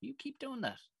fans. And you're like, you keep doing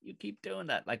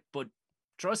that. Like, but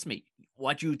trust me,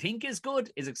 what you think is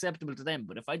good is acceptable to them.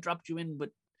 But if I dropped you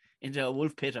into a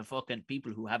wolf pit of fucking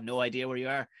people who have no idea where you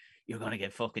are, you're going to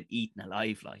get fucking eaten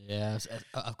alive. Like, yeah,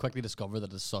 I've quickly discovered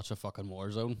that it's such a fucking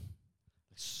war zone.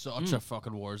 Such a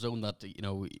fucking war zone that,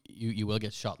 you will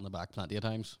get shot in the back plenty of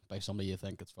times by somebody you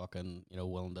think it's fucking,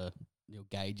 willing to,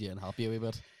 guide you and help you a wee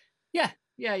bit. Yeah.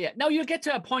 Yeah. Now you'll get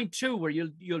to a point too where you'll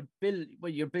build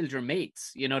your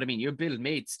mates. You know what I mean? You'll build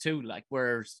mates too. Like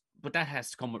but that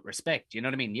has to come with respect. You know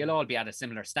what I mean? You'll all be at a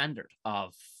similar standard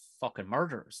of fucking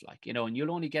murderers, like, and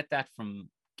you'll only get that from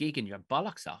gigging your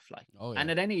bollocks off, like. Oh, yeah. And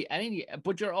at any,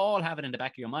 but you're all having in the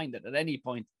back of your mind that at any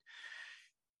point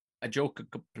a joke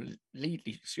could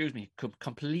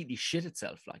completely shit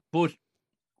itself, like. But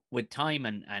with time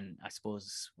and I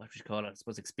suppose what would you call it? I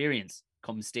suppose experience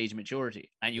comes stage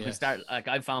maturity, and you can start, like,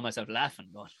 I found myself laughing,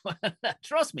 going,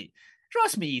 trust me,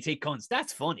 you think cunts,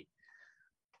 that's funny,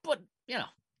 but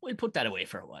we'll put that away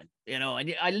for a while, and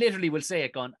I literally will say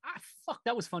it going, fuck,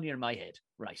 that was funnier in my head,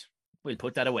 right? We'll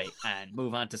put that away and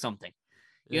move on to something,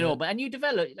 but and you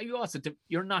develop,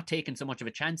 you're not taking so much of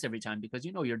a chance every time because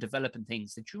you're developing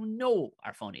things that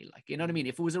are funny, like, you know what I mean?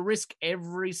 If it was a risk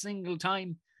every single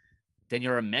time, then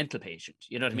you're a mental patient.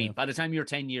 You know what I mean? By the time you're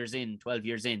 10 years in, 12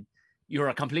 years in, you're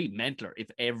a complete mentaler.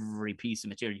 If every piece of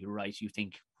material you write, you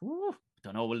think,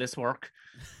 don't know, will this work?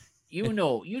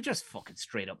 You just fucking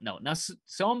straight up no. Now,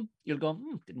 some you'll go,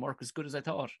 didn't work as good as I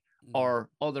thought. Or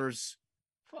others,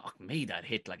 fuck me, that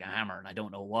hit like a hammer and I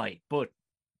don't know why. But,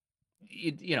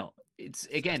 it's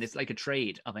like a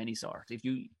trade of any sort. If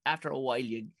you, after a while,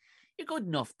 you're good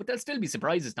enough, but there'll still be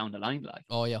surprises down the line, like.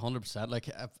 Oh yeah, 100%. Like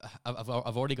I've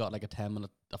already got like a 10-minute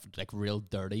of like real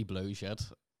dirty blue shit,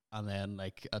 and then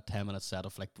like a 10-minute set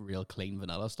of like real clean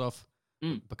vanilla stuff,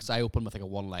 because I opened with like a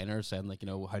one-liner saying like, you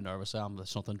know, how nervous I am, there's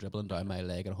something dribbling down my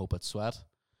leg and I hope it's sweat.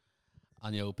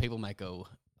 And, you know, people might go,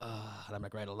 and I'm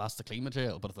like, right, well, that's the clean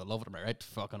material, but if they love it, am I right?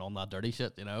 Fucking on that dirty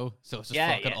shit, you know? So it's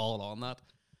just all on that.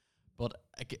 But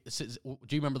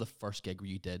do you remember the first gig where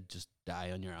you did just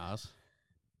die on your ass?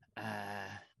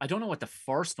 I don't know what the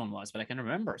first one was, but I can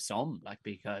remember some, like,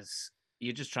 because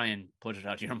you just try and put it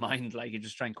out of your mind, like you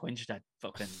just try and quench that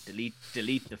fucking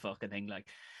delete the fucking thing, like.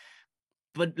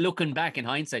 But looking back in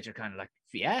hindsight, you're kind of like,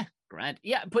 yeah, grand,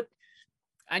 yeah, but.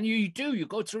 And you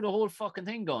go through the whole fucking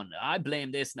thing going, I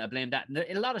blame this and I blame that. And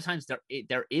a lot of times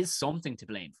there is something to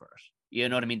blame for it. You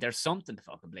know what I mean? There's something to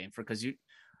fucking blame for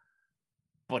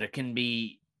but it can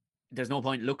be, there's no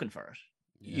point looking for it.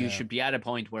 Yeah. You should be at a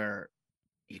point where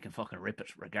you can fucking rip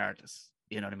it regardless.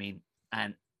 You know what I mean?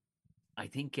 And I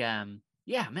think, man,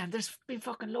 there's been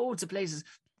fucking loads of places.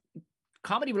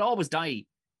 Comedy will always die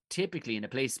typically in a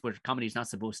place where comedy is not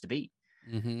supposed to be.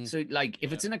 Mm-hmm. So like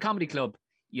if it's in a comedy club,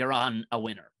 you're on a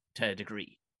winner to a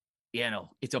degree. You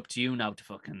know, it's up to you now to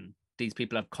fucking, these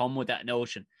people have come with that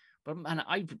notion. But man,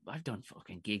 I've done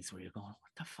fucking gigs where you're going,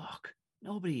 what the fuck?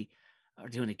 Nobody are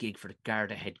doing a gig for the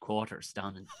Garda headquarters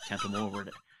down in Templemore.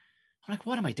 I'm like,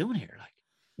 what am I doing here? Like,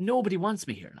 nobody wants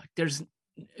me here. Like,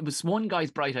 it was one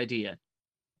guy's bright idea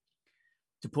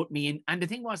to put me in. And the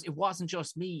thing was, it wasn't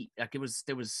just me. Like,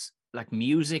 there was like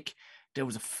music. There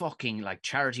was a fucking like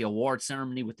charity award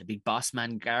ceremony with the big boss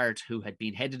man guard who had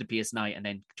been head of the PSNI and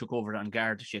then took over on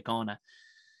guard to Shakona.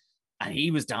 And he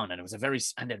was down, and it was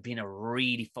there'd been a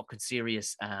really fucking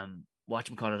serious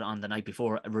whatchamacallit on the night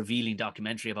before, a revealing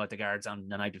documentary about the guards on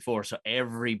the night before. So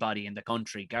everybody in the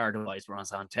country, guard-wise, were on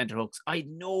tenterhooks. I had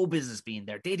no business being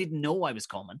there. They didn't know I was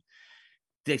coming.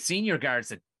 The senior guards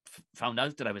that found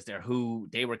out that I was there,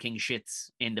 they were king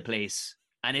shits in the place.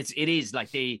 And it is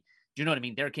like do you know what I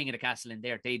mean? They're king of the castle in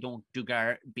there. They don't do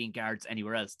being guards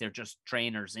anywhere else. They're just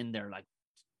trainers in there, like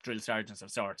drill sergeants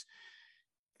of sorts.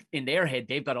 In their head,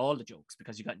 they've got all the jokes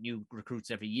because you got new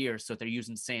recruits every year. So they're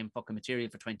using the same fucking material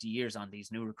for 20 years on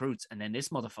these new recruits. And then this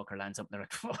motherfucker lands up and they're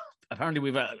like, apparently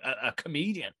we've a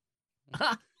comedian,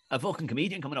 a fucking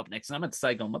comedian coming up next. And I'm at the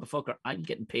side going, motherfucker, I'm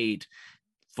getting paid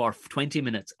for 20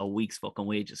 minutes a week's fucking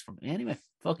wages from me. Anyway,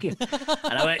 fuck you.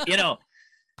 And I went,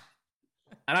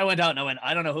 and I went out and I went,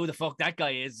 I don't know who the fuck that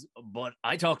guy is, but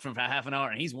I talked for him for half an hour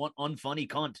and he's one unfunny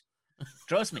cunt.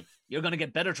 Trust me, you're going to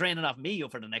get better training off me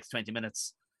for the next 20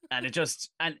 minutes. And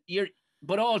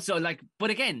but also like,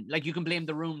 but again, like you can blame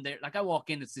the room there. Like I walk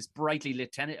in, it's this brightly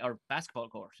lit tennis or basketball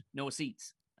court, no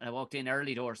seats. And I walked in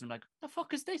early doors and I'm like, the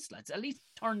fuck is this? Let's at least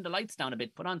turn the lights down a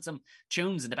bit, put on some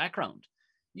tunes in the background.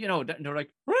 They're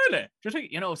like, really?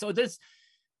 So this,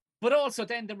 but also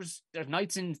then there's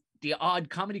nights in the odd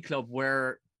comedy club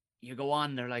where you go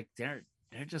on, they're like, they're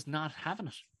just not having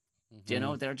it.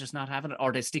 Mm-hmm. They're just not having it.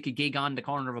 Or they stick a gig on the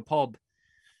corner of a pub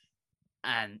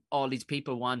and all these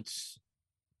people want,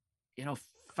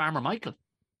 Farmer Michael,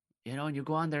 and you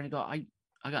go on there and you go, I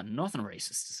got nothing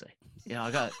racist to say.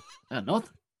 I got nothing.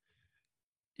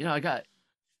 I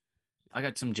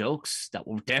got some jokes that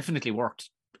definitely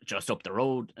worked just up the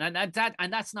road. And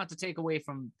that's not to take away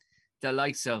from the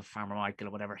likes of Farmer Michael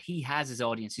or whatever. He has his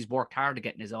audience. He's worked hard to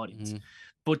get in his audience. Mm-hmm.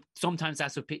 But sometimes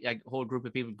that's what a whole group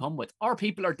of people come with. Or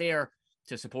people are there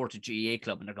to support a GAA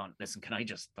club and they're going, listen, can I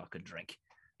just fucking drink?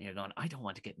 And you're going, I don't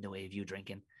want to get in the way of you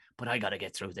drinking, but I got to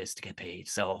get through this to get paid.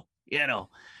 So,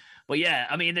 but yeah,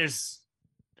 I mean, there's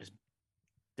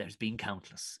been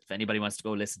countless. If anybody wants to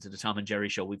go listen to the Tom and Jerry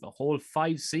show, we've a whole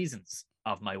 5 seasons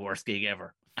of my worst gig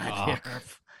ever. And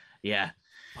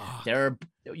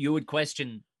you would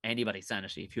question anybody's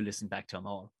sanity if you listen back to them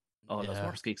all those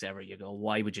worst gigs ever. You go,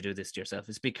 why would you do this to yourself?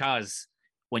 It's because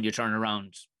when you turn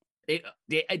around, they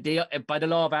by the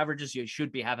law of averages, you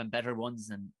should be having better ones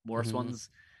than worse ones.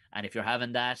 And if you're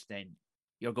having that, then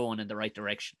you're going in the right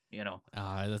direction,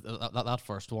 that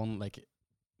first one, like,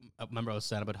 I remember I was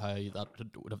saying about how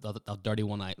that dirty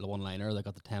one-liner, they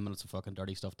got the 10 minutes of fucking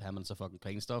dirty stuff, 10 minutes of fucking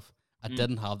clean stuff. I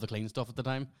didn't have the clean stuff at the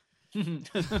time.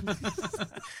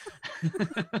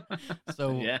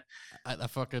 So yeah, I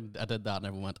did that and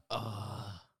everyone went,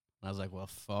 oh. And I was like, well,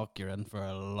 fuck, you're in for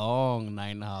a long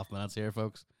 9.5 minutes here,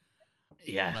 folks.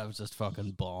 Yeah. And I was just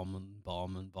fucking bombing.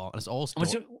 And it's all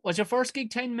was your first gig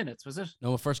 10 minutes, was it?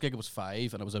 No, my first gig was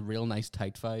 5, and it was a real nice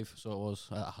tight 5. So it was,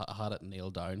 I had it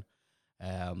nailed down.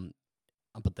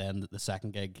 But then the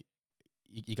second gig,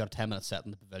 you got a 10-minute set in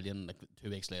the pavilion like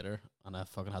 2 weeks later, and I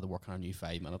fucking had to work on a new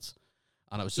 5 minutes.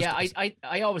 And it was just... Yeah,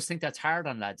 I always think that's hard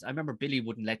on lads. I remember Billy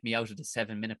wouldn't let me out at the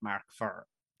 7-minute mark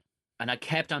and I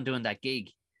kept on doing that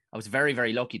gig. I was very,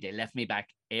 very lucky. They left me back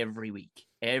every week.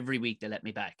 Every week they let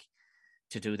me back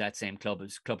to do that same club. It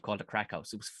was a club called the Crack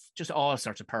House. It was just all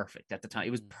sorts of perfect at the time.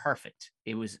 It was perfect.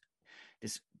 It was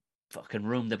this fucking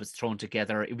room that was thrown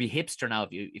together. It'd be hipster now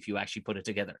if you actually put it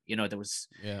together. You know, there was,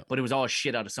 but it was all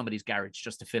shit out of somebody's garage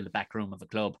just to fill the back room of a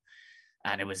club.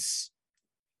 And it was,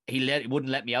 he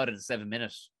wouldn't let me out at the 7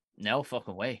 minutes. No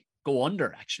fucking way. Go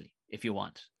under, actually, if you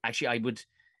want. Actually, I would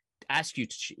ask you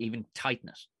to even tighten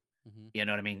it. You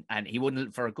know what I mean? And he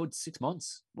wouldn't, for a good 6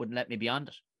 months, wouldn't let me beyond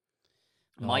it.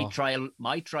 Might trial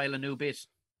a new bit,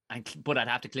 but I'd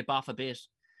have to clip off a bit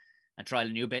and trial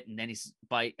a new bit. And then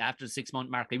after the 6 month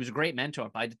mark, he was a great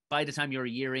mentor. By the time you're a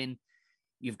year in,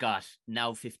 you've got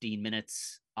now 15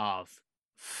 minutes of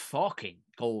fucking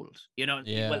gold. You know,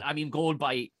 well, I mean, gold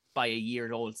by a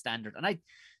year old standard. And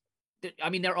I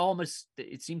mean, they're almost,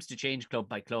 it seems to change club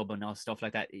by club and all stuff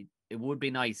like that. It would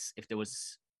be nice if there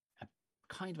was a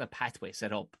kind of a pathway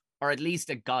set up, or at least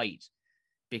a guide,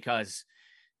 because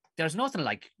there's nothing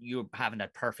like you having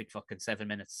that perfect fucking 7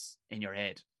 minutes in your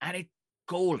head, and it's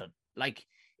golden. Like,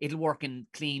 it'll work in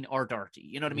clean or dirty.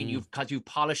 You know what I mean? You've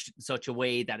polished it in such a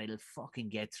way that it'll fucking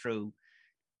get through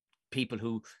people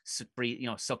who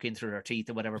suck in through their teeth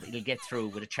or whatever. But it'll get through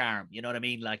with a charm. You know what I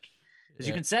mean? Like, because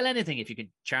you can sell anything if you can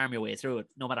charm your way through it,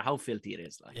 no matter how filthy it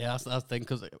is. Like, yeah, that's the thing.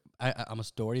 Because I'm a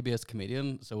story-based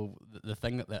comedian, so the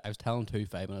thing that I was telling 2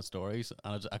 5-minute stories,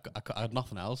 and I had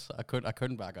nothing else. I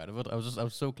couldn't back out of it. I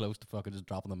was so close to fucking just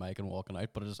dropping the mic and walking out,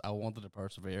 but I wanted to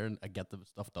persevere and get the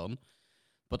stuff done.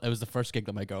 But it was the first gig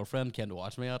that my girlfriend came to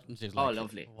watch me at, and she's like, "Oh,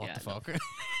 lovely! What the fuck?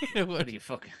 What are you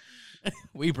fucking?"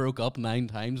 We broke up 9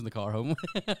 times in the car home.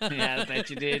 Yeah, I bet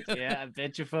you did. Yeah, I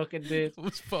bet you fucking did. It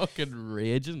was fucking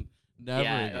raging. Never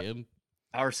again.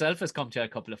 Herself has come to a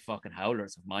couple of fucking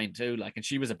howlers of mine too. Like, and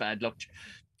she was a bad luck.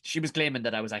 She was claiming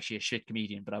that I was actually a shit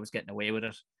comedian, but I was getting away with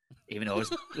it, even though I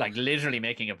was like literally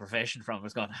making a profession from it. I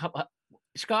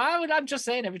was going, I'm just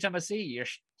saying, every time I see you,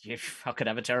 you fucking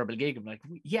have a terrible gig. I'm like,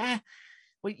 yeah,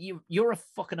 well, you're a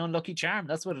fucking unlucky charm.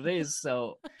 That's what it is.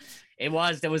 So it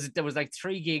was. There was like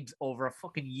 3 gigs over a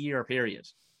fucking year period.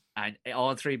 And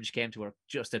all 3 which came to her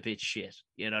just a bit shit.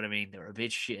 You know what I mean? They were a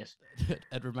bit shit.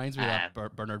 It reminds me of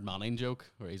that Bernard Manning joke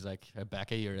where he's like,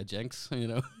 Becky, you're a jinx, you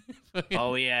know?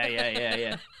 Oh,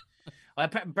 yeah. Well,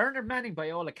 Bernard Manning,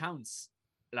 by all accounts,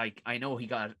 like, I know he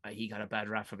got a bad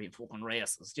rap for being fucking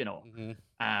racist, you know.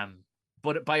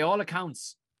 But by all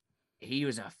accounts, he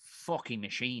was a fucking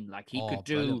machine. Like, he could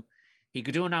do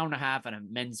an hour and a half at a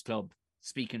men's club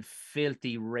speaking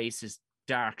filthy, racist,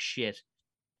 dark shit,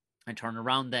 and turn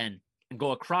around then and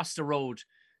go across the road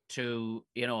to,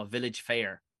 you know, a village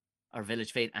fair or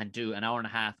village fete and do an hour and a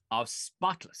half of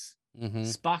spotless. Yep.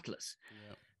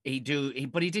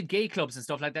 But he did gay clubs and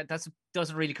stuff like that. That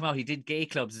doesn't really come out. He did gay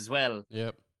clubs as well.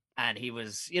 Yep. And he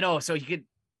was, you know, so he could,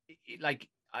 like,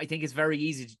 I think it's very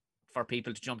easy for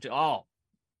people to jump to,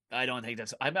 I don't think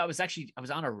that's, I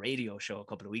was on a radio show a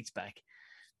couple of weeks back,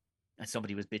 and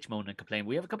somebody was bitch moaning and complaining.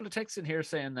 We have a couple of texts in here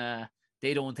saying,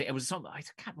 they don't think it was some. I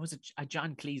can't. Was it a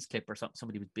John Cleese clip or something?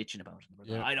 Somebody was bitching about it.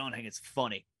 Yeah. I don't think it's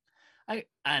funny. I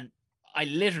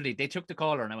literally, they took the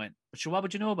caller and I went, "Sure, what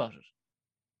would you know about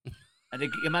it?" And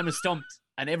the man was stumped,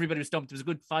 and everybody was stumped. It was a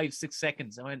good 5-6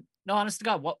 seconds. I went, "No, honest to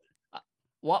God,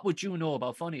 what would you know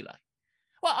about funny like?"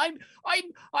 Well,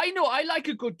 I know I like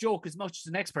a good joke as much as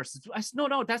the next person. I said,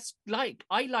 no, that's like,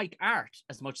 I like art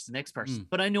as much as the next person,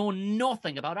 but I know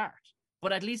nothing about art.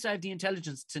 But at least I have the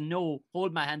intelligence to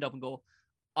hold my hand up and go,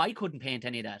 I couldn't paint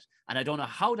any of that. And I don't know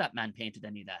how that man painted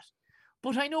any of that.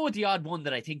 But I know the odd one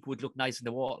that I think would look nice on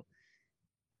the wall.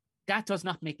 That does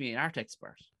not make me an art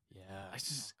expert. Yeah.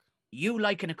 You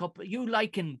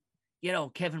liking, you know,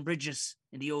 Kevin Bridges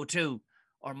in the O2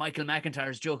 or Michael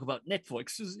McIntyre's joke about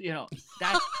Netflix, you know,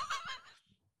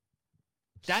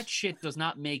 that shit does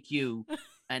not make you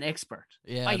an expert.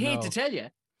 Yeah, I hate to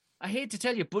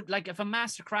tell you, but like, if a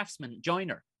master craftsman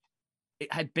joiner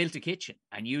had built a kitchen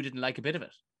and you didn't like a bit of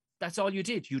it, that's all you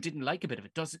did. You didn't like a bit of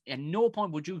it. At no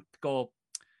point would you go,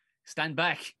 stand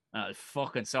back, I'll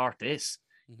fucking sort this.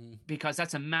 Because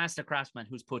that's a master craftsman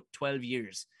who's put 12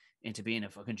 years into being a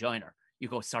fucking joiner. You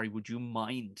go, sorry, would you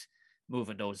mind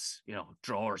moving those, you know,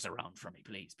 drawers around for me,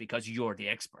 please? Because you're the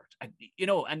expert. You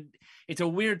know, and it's a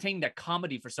weird thing that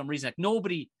comedy, for some reason,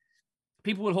 like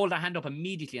people will hold their hand up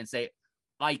immediately and say,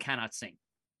 I cannot sing.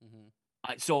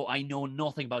 So I know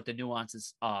nothing about the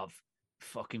nuances of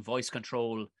fucking voice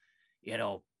control, you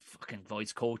know, fucking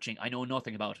voice coaching. I know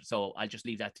nothing about it. So I'll just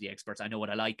leave that to the experts. I know what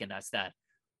I like, and that's that.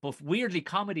 But weirdly,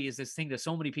 comedy is this thing that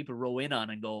so many people row in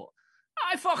on and go,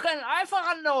 I fucking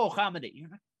know comedy. You're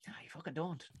like, no, you fucking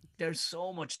don't. There's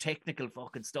so much technical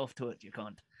fucking stuff to it, you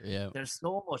can't. Yeah. There's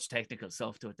so much technical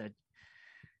stuff to it that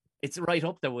it's right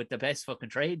up there with the best fucking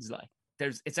trades. Like,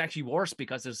 it's actually worse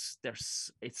because it's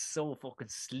so fucking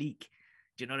sleek.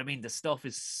 Do you know what I mean? The stuff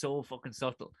is so fucking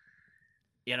subtle,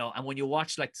 you know. And when you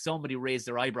watch like somebody raise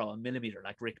their eyebrow a millimeter,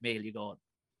 like Rick Mail, you go,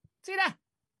 see that?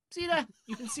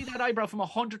 You can see that eyebrow from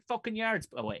 100 fucking yards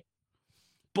away.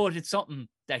 But it's something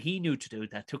that he knew to do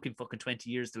that took him fucking 20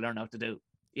 years to learn how to do,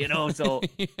 you know. So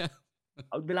Yeah.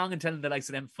 I'd belong and telling the likes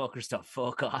of them fuckers to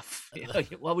fuck off. You know,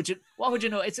 what would you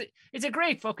know? It's a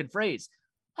great fucking phrase.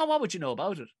 Oh, what would you know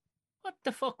about it? What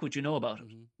the fuck would you know about it?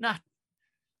 Nah.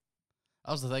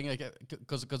 That was the thing, like,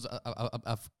 because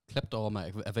I've clipped all my,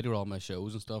 I videoed all my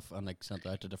shows and stuff, and like sent it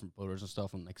out to different pullers and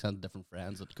stuff, and like sent different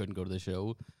friends that couldn't go to the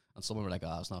show, and some were like,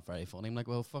 "Oh, it's not very funny." I'm like,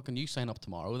 "Well, fucking, you sign up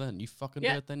tomorrow, then you fucking do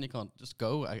it. Then you can't just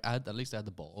go." At least I had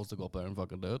the balls to go up there and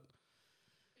fucking do it.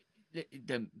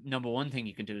 The number one thing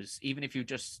you can do is, even if you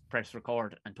just press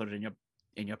record and put it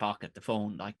in your pocket, the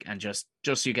phone, like, and just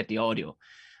so you get the audio,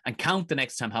 and count the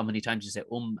next time how many times you say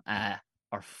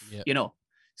or you know,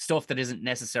 stuff that isn't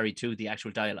necessary to the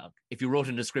actual dialogue. If you wrote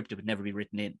in the script, it would never be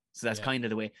written in. So that's kind of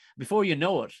the way. Before you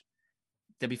know it,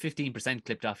 there'll be 15%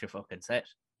 clipped off your fucking set.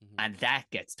 And that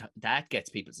gets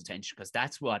people's attention, because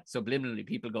that's what subliminally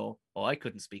people go, "Oh, I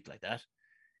couldn't speak like that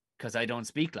because I don't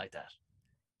speak like that."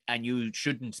 And you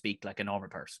shouldn't speak like a normal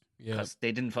person, because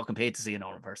they didn't fucking pay to see a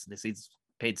normal person. They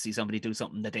paid to see somebody do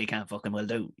something that they can't fucking well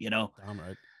do, you know? Damn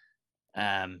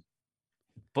right.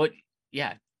 But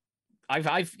yeah,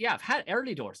 I've had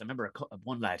early doors. I remember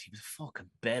one lad, he was a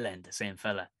fucking bell end, the same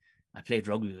fella. I played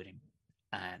rugby with him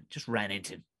and just ran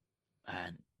into him.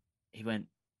 And he went,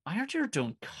 "I heard you're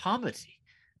doing comedy."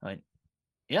 I went,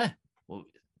 "Yeah. Well,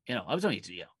 you know, I was only,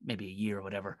 maybe a year or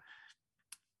whatever.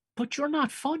 But you're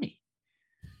not funny."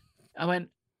 I went,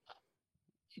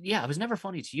 "Yeah, I was never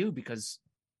funny to you because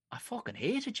I fucking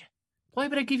hated you. Why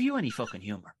would I give you any fucking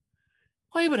humor?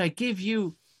 Why would I give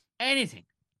you anything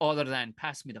other than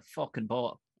pass me the fucking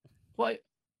ball? Why?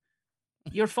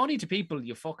 You're funny to people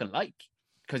you fucking like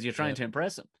because you're trying to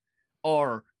impress them.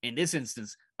 Or in this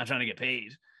instance, I'm trying to get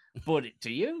paid. But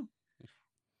to you,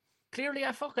 clearly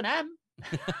I fucking am."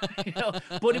 You know?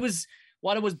 But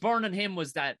what it was burning him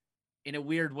was that, in a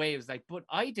weird way, it was like, "But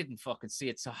I didn't fucking see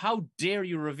it. So how dare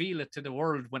you reveal it to the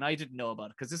world when I didn't know about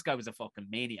it?" Because this guy was a fucking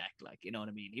maniac, like, you know what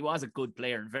I mean? He was a good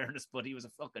player in fairness, but he was a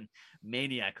fucking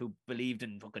maniac who believed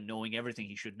in fucking knowing everything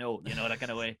he should know, you know, that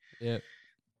kind of way. Yeah.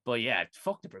 But yeah,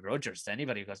 fuck the begrudgers to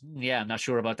anybody who goes, "Yeah, I'm not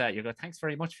sure about that." You go, "Thanks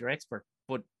very much for your expert."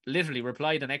 But literally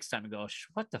reply the next time and go,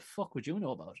 "What the fuck would you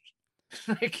know about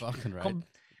it?" Like, fucking right.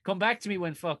 Come back to me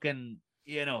when fucking,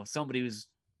 you know, somebody who's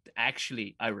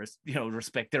actually,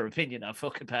 respect their opinion, I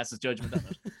fucking passes judgment on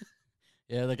it.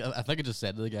 Yeah, like I think I just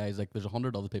said to the guys, like, there's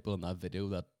 100 other people in that video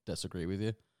that disagree with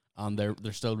you, and they're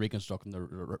still reconstructing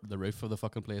the roof of the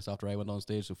fucking place after I went on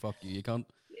stage. So fuck you, you can't.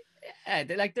 Yeah,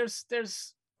 like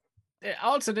there's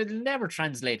also, they'll never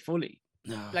translate fully.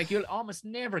 No. Like, you'll almost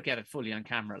never get it fully on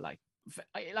camera. Like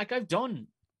I've done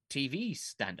TV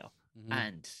stand up,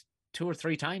 and 2 or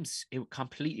 3 times it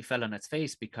completely fell on its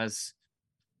face because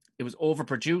it was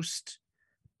overproduced,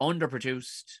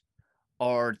 underproduced,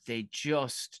 or they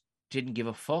just didn't give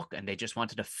a fuck and they just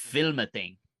wanted to film a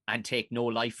thing and take no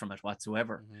life from it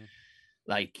whatsoever.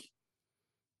 Like,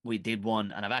 we did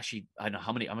one, and I don't know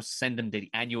how many, I must send them the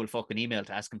annual fucking email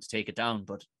to ask them to take it down,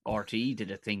 but RTE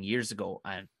did a thing years ago,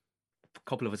 and a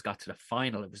couple of us got to the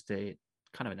final. It was the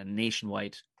kind of a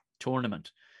nationwide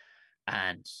tournament,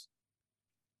 and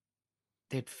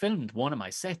they filmed one of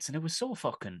my sets, and it was so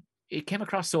fucking, it came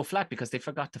across so flat because they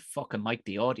forgot to fucking mic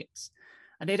the audience.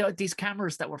 And they had these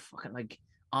cameras that were fucking like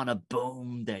on a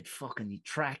boom, they'd fucking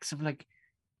tracks. I'm like,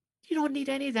 you don't need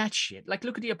any of that shit. Like,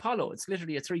 look at the Apollo. It's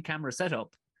literally a 3-camera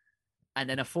setup and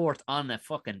then a 4th on a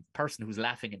fucking person who's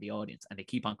laughing in the audience, and they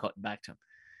keep on cutting back to him.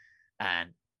 And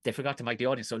they forgot to mic the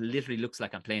audience, so it literally looks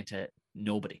like I'm playing to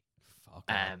nobody.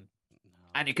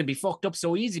 And it can be fucked up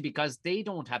so easy because they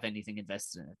don't have anything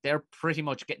invested in it. They're pretty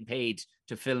much getting paid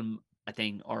to film a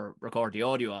thing or record the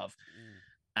audio of.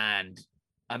 And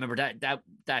I remember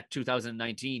that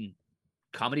 2019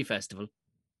 comedy festival.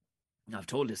 I've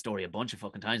told this story a bunch of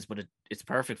fucking times, but it's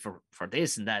perfect for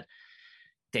this, and that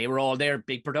they were all there,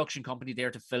 big production company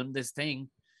there to film this thing.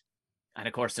 And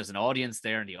of course, there's an audience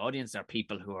there, and the audience are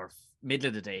people who are middle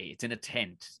of the day. It's in a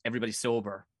tent. Everybody's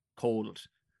sober, cold.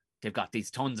 They've got these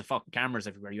tons of fucking cameras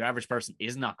everywhere. Your average person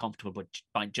is not comfortable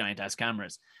with giant ass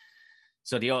cameras.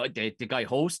 So the guy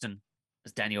hosting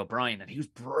was Danny O'Brien, and he was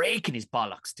breaking his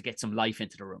bollocks to get some life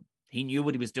into the room. He knew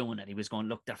what he was doing, and he was going,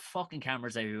 "Look, there are fucking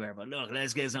cameras everywhere, but look,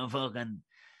 let's get some fucking..."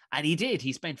 And he did.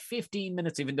 He spent 15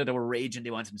 minutes, even though they were raging. They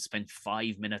wanted him to spend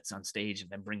 5 minutes on stage and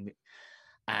then bring me.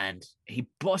 And he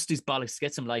busts his bollocks,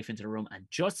 gets some life into the room. And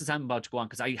just as I'm about to go on,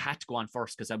 because I had to go on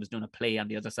first because I was doing a play on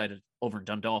the other side of, over in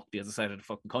Dundalk, the other side of the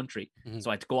fucking country. So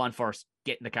I had to go on first,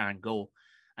 get in the car and go.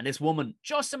 And this woman,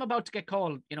 just I'm about to get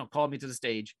called, called me to the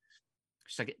stage.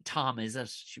 She's like, Tom, is it?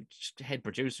 She's head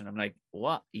producer. And I'm like,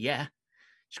 what? Yeah.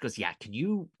 She goes, yeah, can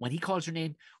you, when he calls your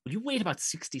name, will you wait about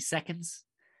 60 seconds?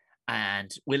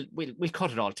 And we'll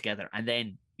cut it all together. And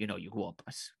then, you go up.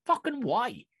 I said, fucking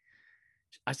why?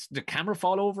 The camera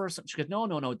fall over or something? She goes, no.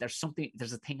 There's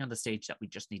a thing on the stage that we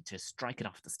just need to strike it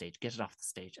off the stage, get it off the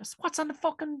stage. I said, what's on the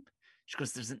fucking... She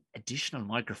goes, there's an additional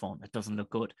microphone that doesn't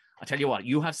look good. I tell you what,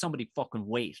 you have somebody fucking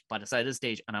wait by the side of the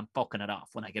stage and I'm fucking it off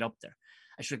when I get up there.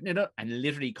 I should, and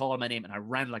literally call my name and I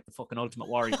ran like the fucking Ultimate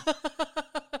Warrior.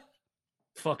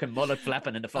 Fucking mullet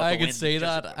flapping in the fucking I could wind. say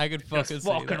that. I could fucking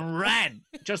say that. Fucking ran.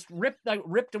 Just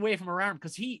ripped away from her arm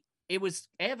because it was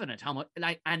evident how much,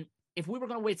 and if we were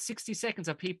going to wait 60 seconds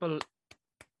of people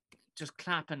just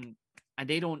clapping and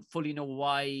they don't fully know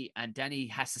why, and Danny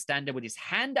has to stand there with his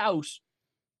hand out,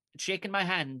 shaking my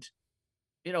hand,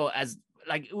 as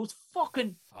like it was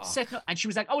fucking setting up. And she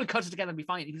was like, oh, we'll cut it together and be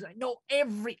fine. He was like, no,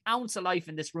 every ounce of life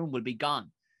in this room will be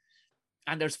gone.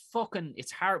 And there's fucking,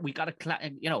 it's hard. We got to clap,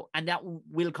 and that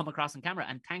will come across on camera.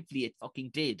 And thankfully it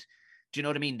fucking did. Do you know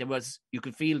what I mean? You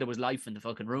could feel there was life in the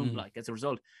fucking room, like as a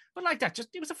result. But like that,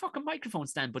 it was a fucking microphone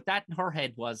stand. But that in her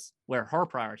head was where her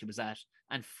priority was at.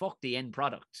 And fuck the end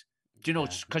product. Do you know?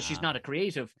 Because she's not a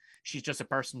creative. She's just a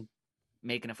person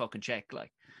making a fucking check.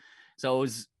 Like, so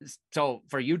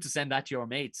for you to send that to your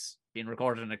mates being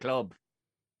recorded in a club,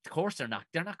 of course they're not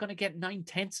going to get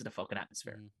 9/10 of the fucking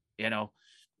atmosphere.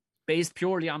 Based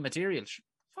purely on material.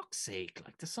 Fuck's sake,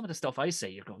 like there's some of the stuff I say,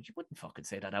 you're going, you wouldn't fucking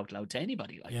say that out loud to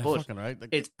anybody. Like, but fucking right. Like,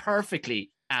 it's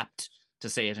perfectly apt to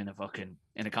say it in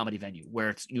a comedy venue where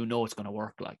it's it's going to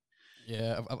work. Like,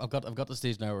 yeah, I've got the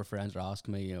stage now where friends are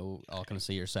asking me, oh, can I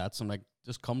see your sets? I'm like,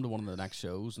 just come to one of the next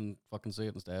shows and fucking see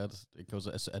it instead, because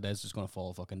it is just going to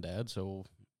fall fucking dead. So,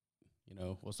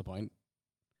 what's the point?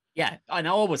 Yeah, and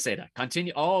I always say that.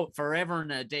 Continue, forever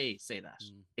and a day say that.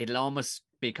 It'll almost,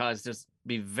 because there's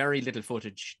be very little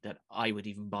footage that I would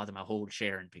even bother my whole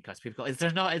sharing, because people go, is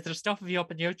there stuff of you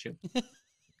up on YouTube?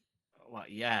 Well,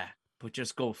 yeah, but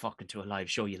just go fucking to a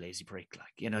live show, you lazy prick.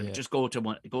 Like, just go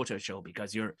to a show,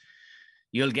 because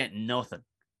you'll get nothing.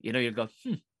 You'll go,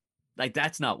 like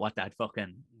that's not what that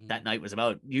fucking that night was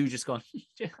about. You just go,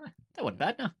 that wasn't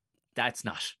bad now. That's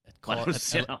not.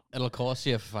 It'll cost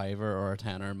you a $5 or a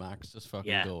 $10 max. Just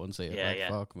fucking go and see it.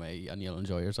 Fuck me, and you'll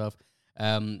enjoy yourself.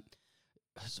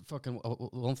 Fucking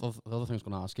one of the other things I was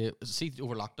going to ask you. See,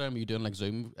 over lockdown, were you doing like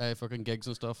Zoom fucking gigs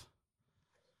and stuff?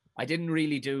 I didn't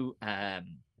really do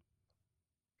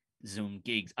Zoom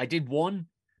gigs. I did one.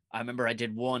 I remember I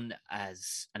did one and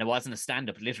it wasn't a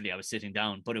stand-up. Literally, I was sitting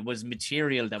down, but it was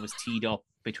material that was teed up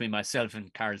between myself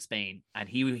and Carl Spain, and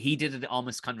he did it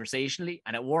almost conversationally,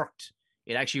 and it worked.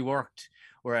 It actually worked,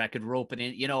 where I could rope it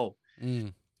in,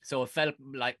 So it felt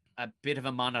like a bit of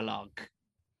a monologue,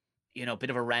 a bit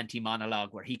of a ranty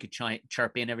monologue where he could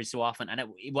chirp in every so often, and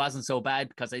it wasn't so bad,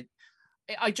 because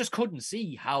I just couldn't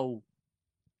see how.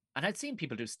 And I'd seen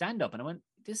people do stand-up, and I went,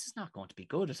 this is not going to be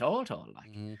good at all.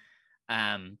 Like,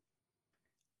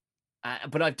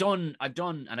 but I've done,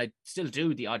 and I still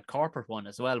do the odd corporate one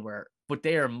as well, but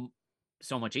they're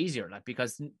so much easier, like,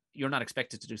 because you're not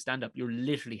expected to do stand-up. You're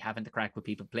literally having to crack with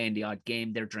people, playing the odd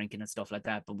game, they're drinking and stuff like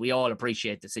that. But we all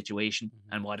appreciate the situation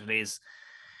and what it is.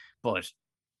 But,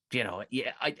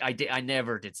 I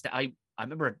never did. I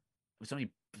remember it was only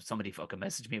somebody fucking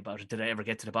messaged me about it. Did I ever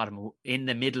get to the bottom? In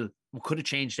the middle, we could have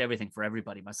changed everything for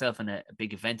everybody. Myself and a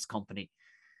big events company,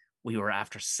 we were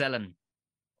after selling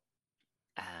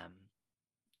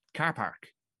car park,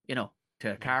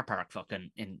 to a car park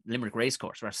fucking in Limerick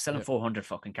Racecourse. We're selling 400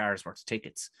 fucking cars worth of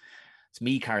tickets. It's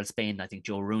me, Carl Spain, I think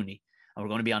Joe Rooney, and we're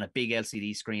going to be on a big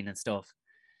LCD screen and stuff.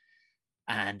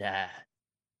 And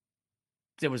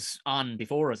there was on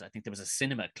before us, I think there was a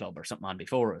cinema club or something on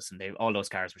before us, and all those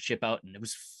cars would ship out, and it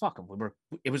was fucking,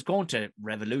 it was going to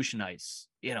revolutionize,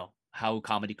 how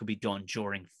comedy could be done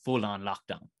during full on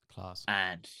lockdown. Class.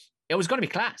 And it was going to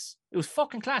be class. It was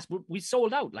fucking class. We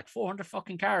sold out like 400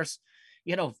 fucking cars,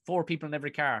 4 people in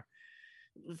every car.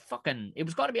 It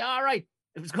was going to be all right.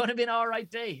 It was going to be an all right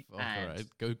day. All right.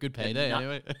 Good payday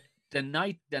anyway. The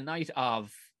night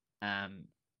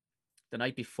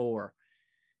before,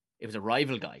 it was a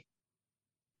rival guy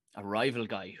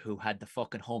who had the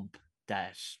fucking hump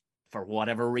that, for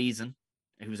whatever reason,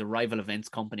 he was a rival events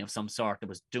company of some sort that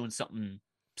was doing something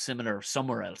similar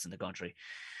somewhere else in the country,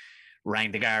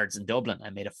 rang the guards in Dublin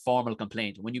and made a formal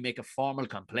complaint. When you make a formal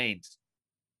complaint,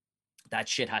 that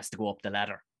shit has to go up the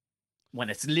ladder. when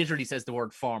it literally says the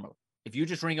word formal. If you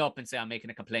just ring up and say, I'm making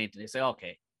a complaint, and they say,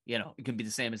 okay, you know, it can be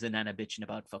the same as the nana bitching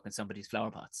about fucking somebody's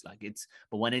flower pots. Like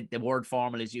but when the word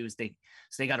formal is used, they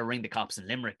got to ring the cops in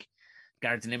Limerick.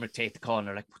 Guards in Limerick take the call and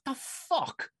they're like, what the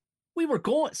fuck?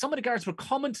 Some of the guards were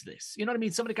coming to this. You know what I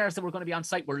mean? Some of the guards that were going to be on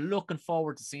site were looking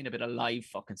forward to seeing a bit of live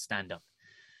fucking stand up.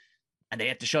 And they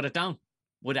had to shut it down.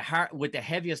 With the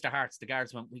heaviest of hearts, the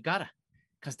guards went, we gotta.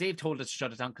 Because they've told us to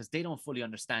shut it down because they don't fully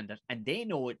understand it. And they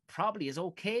know it probably is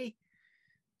okay.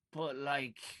 But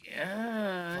like,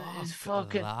 it's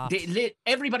fucking.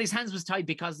 Everybody's hands was tied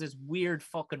because there's weird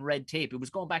fucking red tape. It was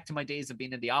going back to my days of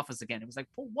being in the office again. It was like,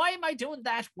 well, why am I doing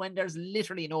that when there's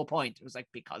literally no point? It was like,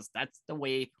 because that's the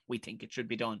way we think it should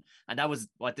be done. And that was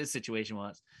what this situation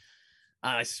was.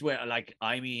 And I swear, like,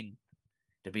 I mean,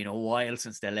 there'd been a while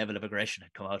since the level of aggression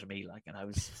had come out of me. Like, and I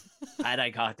was, had I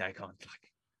got that going,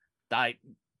 like,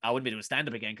 I wouldn't be doing stand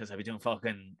up again because I'd be doing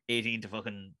fucking 18 to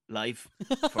fucking life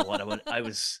for what I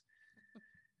was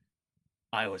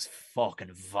fucking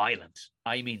violent.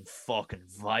 I mean, fucking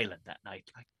violent that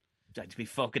night. Like, I'd be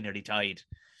fucking nearly tied.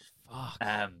 Fuck.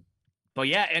 But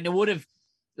yeah, and it would have,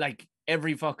 like,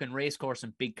 every fucking race course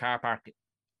and big car park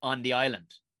on the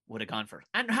island would have gone for it.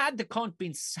 And had the cunt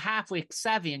been halfway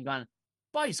savvy and gone,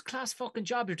 boys, class fucking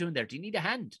job you're doing there. Do you need a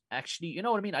hand? Actually, you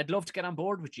know what I mean? I'd love to get on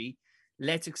board with you.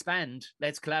 Let's expand.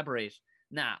 Let's collaborate.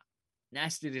 Nah,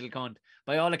 nasty little cunt.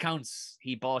 By all accounts,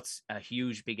 he bought a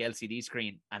huge big LCD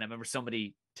screen. And I remember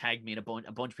somebody tagged me in a bunch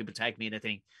of people tagged me in a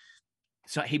thing.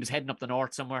 So he was heading up the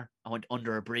north somewhere. I went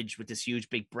under a bridge with this huge,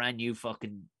 big, brand new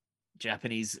fucking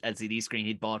Japanese LCD screen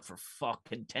he'd bought for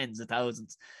fucking tens of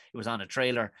thousands. It was on a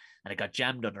trailer and it got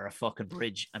jammed under a fucking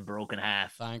bridge and broke in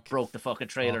half. Broke the fucking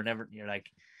trailer and everything. You're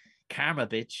like, karma,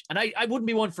 bitch. And I wouldn't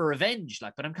be one for revenge,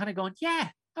 like, but I'm kind of going, yeah,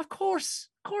 of course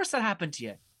that happened to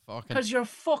you. Because you're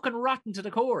fucking rotten to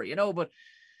the core, you know, but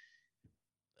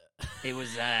it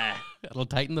was it'll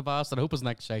tighten the bastard. I hope his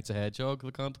next shite's a hedgehog,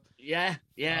 the cunt. Yeah,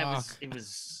 it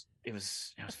was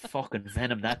fucking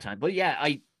venom that time. But yeah,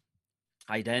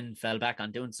 I then fell back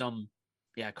on doing some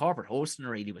corporate hosting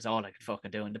really was all I could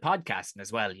fucking do. And the podcasting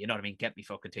as well, you know what I mean, kept me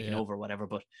fucking taking over whatever,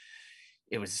 but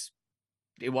it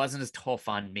wasn't as tough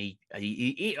on me.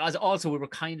 As also we were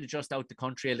kind of just out the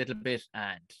country a little bit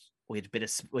and we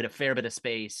had a fair bit of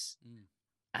space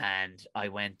and I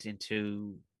went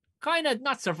into kind of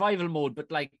not survival mode,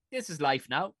 but like, this is life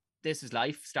now. This is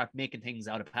life. Start making things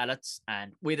out of pallets.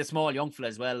 And we had a small young fella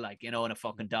as well, like, you know, and a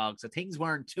fucking dog. So things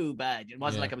weren't too bad. It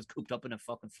wasn't like I was cooped up in a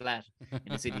fucking flat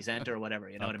in the city centre or whatever,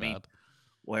 you know what I mean?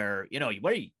 Where, you know,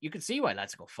 you could see why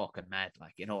lads go fucking mad,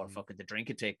 like, you know, or fucking the drink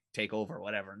could take over or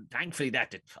whatever. And thankfully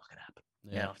that didn't fucking happen.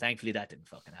 You know, thankfully that didn't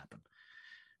fucking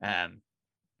happen.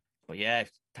 But yeah,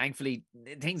 thankfully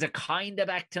things are kind of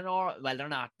back to normal. Well, they're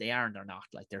not. They're not.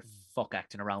 Like, they're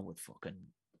acting around with fucking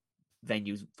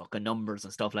venues, fucking numbers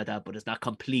and stuff like that. But it's not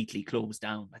completely closed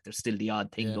down. Like, there's still the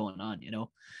odd thing going on, you know.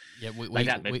 Yeah, we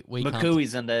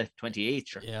McCooey's on the 28th.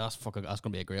 Sure. Yeah, that's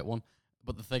gonna be a great one.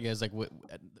 But the thing is, like, we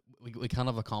can't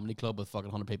have a comedy club with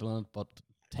fucking 100 people in it, but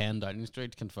 10 Downing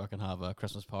Street can fucking have a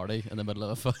Christmas party in the middle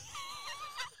of a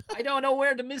I don't know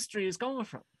where the mystery is coming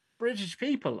from. British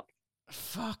people.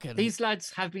 Fucking these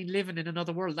lads have been living in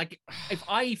another world. Like, if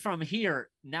I from here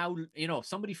now, you know,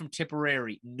 somebody from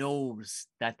Tipperary knows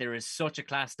that there is such a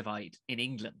class divide in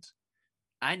England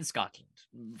and Scotland,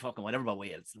 fucking whatever about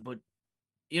Wales, but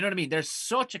you know what I mean? There's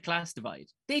such a class divide.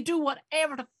 They do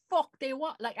whatever the fuck they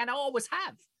want, like, and always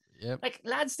have. Yep. Like,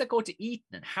 lads that go to Eton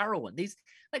and Harrowan, these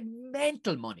like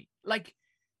mental money, like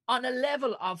on a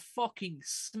level of fucking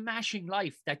smashing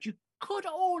life that you could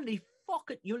only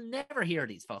you'll never hear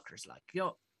these fuckers, like, you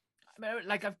know, I mean,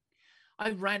 like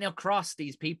I ran across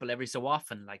these people every so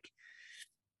often, like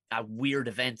at weird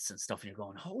events and stuff, and you're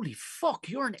going, holy fuck,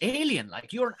 you're an alien,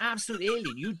 like, you're an absolute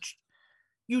alien.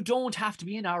 You don't have to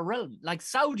be in our realm, like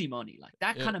Saudi money, like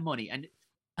that kind of money,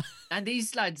 and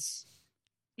these lads,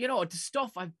 you know, the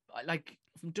stuff I like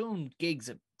from doing gigs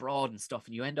abroad and stuff,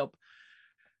 and you end up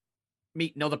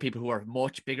meeting other people who are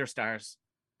much bigger stars.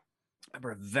 I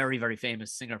remember a very, very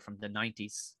famous singer from the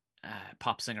 90s,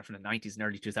 pop singer from the 90s and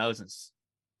early 2000s.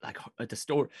 Like,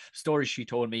 the story she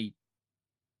told me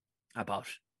about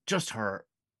just her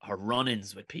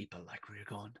run-ins with people, like, where you're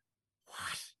going,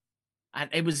 what? And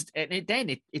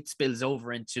it spills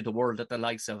over into the world at the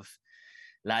likes of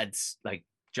lads like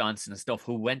Johnson and stuff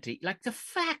who went to, like, the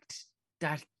fact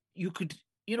that you could,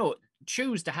 you know,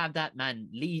 choose to have that man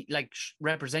lead, like,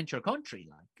 represent your country,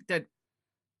 like that.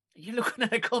 You're looking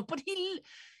at a cunt, but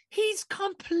he's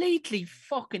completely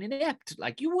fucking inept.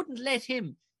 Like, you wouldn't let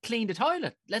him clean the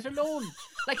toilet, let alone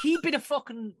like he'd be the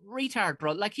fucking retard,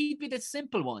 bro. Like he'd be the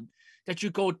simple one that you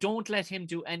go, don't let him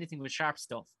do anything with sharp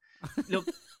stuff. Look,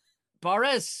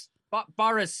 Boris,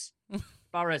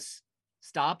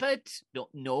 stop it.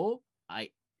 No,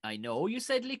 I know you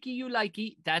said licky, you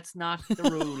likey. That's not the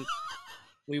rule.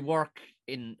 We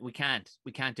can't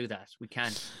do that. We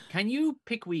can't. Can you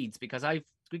pick weeds? Because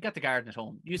we got the garden at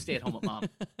home. You stay at home with mom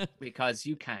because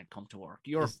you can't come to work.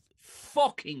 You're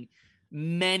fucking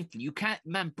mental. You can't,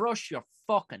 man, brush your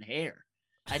fucking hair.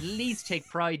 At least take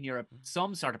pride in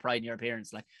some sort of pride in your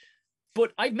appearance. Like,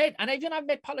 but I've met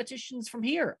politicians from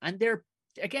here, and they're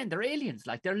aliens.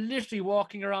 Like, they're literally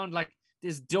walking around like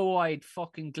this doe-eyed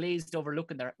fucking glazed over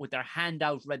looking there with their hand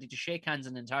out ready to shake hands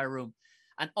in the entire room.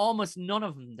 And almost none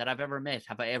of them that I've ever met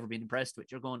have I ever been impressed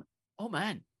with. You're going, oh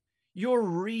man, you're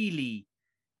really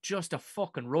just a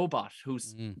fucking robot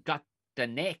who's got the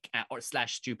neck or /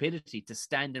 stupidity to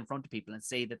stand in front of people and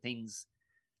say the things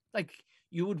like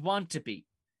you would want to be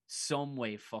some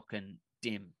way fucking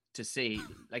dim to say,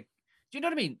 like, do you know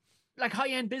what I mean? Like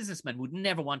high-end businessmen would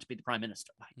never want to be the prime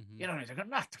minister. Like, you know what I mean?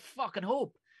 Not to fucking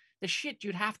hope. The shit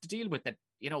you'd have to deal with that,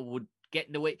 you know, would get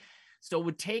in the way. So it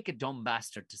would take a dumb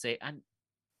bastard to say, and,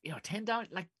 you know, $10,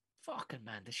 like, fucking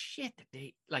man, the shit that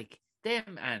they, like,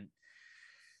 them and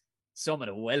some of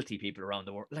the wealthy people around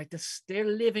the world, like this, they're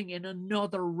living in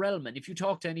another realm. And if you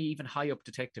talk to any even high up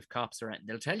detective cops or anything,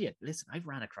 they'll tell you, listen, I've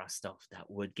ran across stuff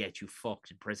that would get you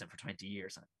fucked in prison for 20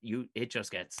 years. And you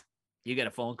get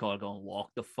a phone call going,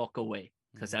 walk the fuck away.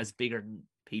 Because that's bigger than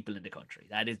people in the country.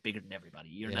 That is bigger than everybody.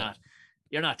 You're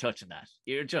not touching that.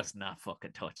 You're just not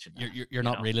fucking touching that. You're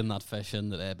not reeling that fish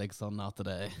in today, big son, not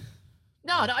today.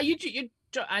 No, you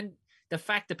and the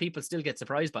fact that people still get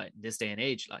surprised by it in this day and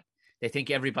age, like, they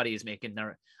think everybody is making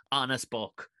their honest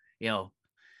buck, you know,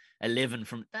 a living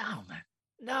from. No, man.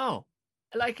 No.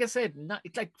 Like I said,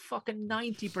 it's like fucking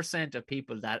 90% of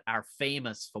people that are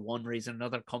famous for one reason or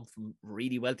another come from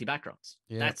really wealthy backgrounds.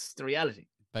 Yeah. That's the reality.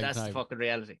 That's the fucking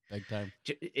reality. Big time.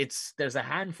 There's a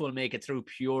handful make it through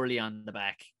purely on the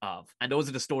back of, and those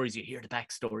are the stories you hear the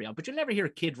backstory of, but you'll never hear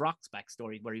Kid Rock's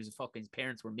backstory where his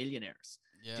parents were millionaires.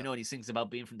 Yeah. Do you know, and he sings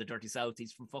about being from the dirty South.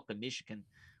 He's from fucking Michigan,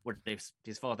 where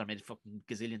his father made fucking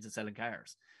gazillions of selling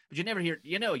cars. But you never hear,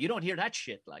 you don't hear that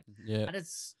shit. Like, and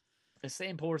it's the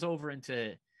same pours over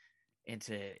into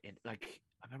like,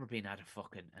 I remember being at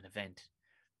an event,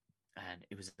 and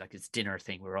it was like this dinner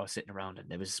thing. We were all sitting around, and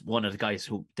there was one of the guys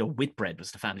who the Whitbread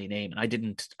was the family name,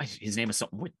 and his name is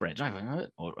something Whitbread.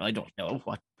 I don't know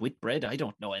what Whitbread. I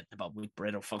don't know anything about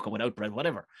Whitbread or fucking without bread,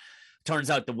 whatever.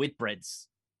 Turns out the Whitbreads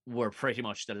were pretty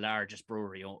much the largest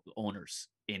brewery owners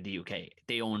in the UK.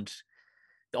 They owned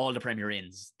all the Premier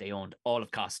Inns. They owned all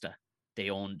of Costa. They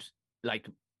owned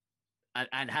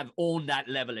and have owned that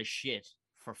level of shit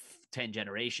for 10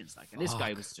 generations. Like, and this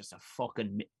guy was just a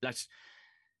fucking, like,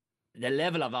 the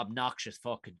level of obnoxious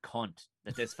fucking cunt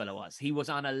that this fellow was. He was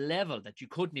on a level that you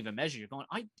couldn't even measure. You're going,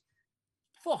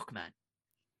 fuck, man.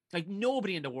 Like,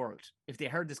 nobody in the world, if they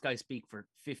heard this guy speak for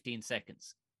 15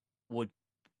 seconds,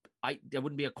 there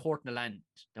wouldn't be a court in the land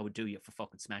that would do you for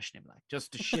fucking smashing him. Like,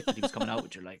 just the shit that he was coming out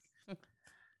with. You're like,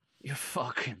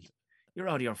 you're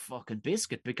out of your fucking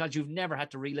biscuit because you've never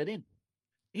had to reel it in.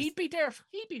 He'd be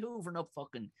hoovering up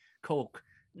fucking coke,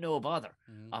 no bother,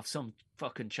 off some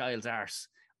fucking child's arse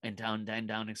and down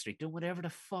Downing Street, doing whatever the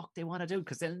fuck they want to do,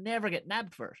 because they'll never get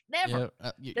nabbed for it. Never.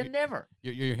 Yeah, they'll never.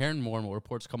 You're hearing more and more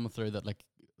reports coming through that, like,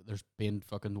 there's been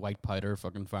fucking white powder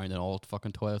fucking found in all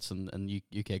fucking toilets and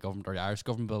UK government or Irish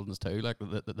government buildings too. Like,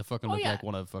 the fucking look like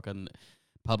one of fucking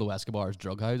Pablo Escobar's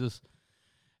drug houses.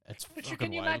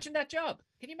 Can you imagine that job?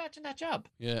 Can you imagine that job?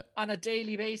 Yeah. On a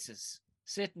daily basis,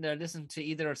 sitting there listening to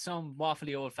either some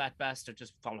waffly old fat bastard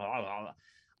just,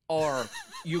 or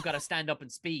you got to stand up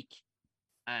and speak,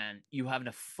 and you haven't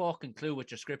a fucking clue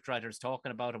what your scriptwriter's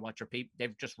talking about and what your people,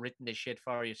 they've just written this shit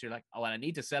for you. So you're like, oh, well, I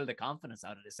need to sell the confidence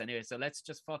out of this anyway. So let's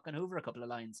just fucking hoover a couple of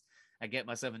lines and get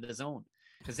myself in the zone.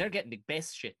 Because they're getting the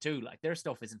best shit too. Like, their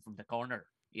stuff isn't from the corner.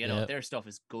 You know, their stuff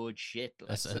is good shit.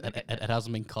 Like, so it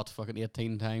hasn't been cut fucking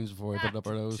 18 times before we put it up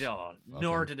our nose.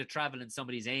 Nor did it travel in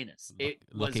somebody's anus. It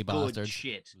lucky was bastards. Good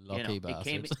shit. Lucky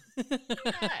bastards.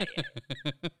 Yeah.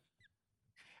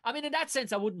 I mean, in that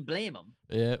sense, I wouldn't blame them.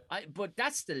 Yeah. But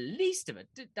that's the least of it.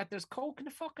 That there's coke in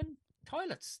the fucking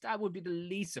toilets. That would be the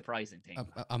least surprising thing.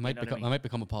 I might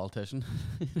become a politician.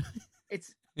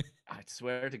 I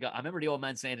swear to God. I remember the old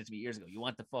man saying it to me years ago. You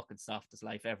want the fucking softest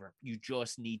life ever. You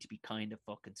just need to be kind of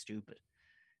fucking stupid.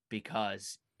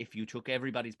 Because if you took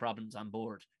everybody's problems on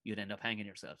board, you'd end up hanging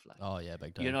yourself. Like, oh yeah,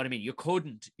 big time. You know what I mean? You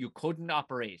couldn't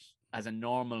operate as a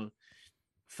normal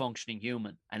functioning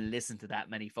human and listen to that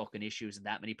many fucking issues and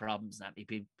that many problems and that many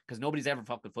people, because nobody's ever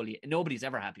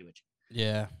happy with you.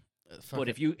 Yeah. But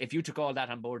if you took all that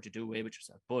on board, you do away with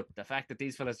yourself. But the fact that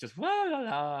these fellas just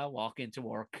walk into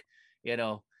work,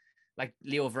 like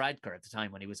Leo Varadkar at the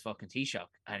time when he was fucking Taoiseach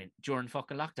and during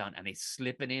fucking lockdown, and he's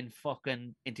slipping in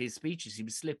fucking into his speeches, he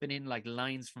was slipping in like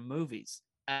lines from movies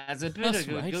as a bit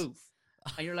of a goof.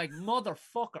 And you're like,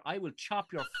 motherfucker, I will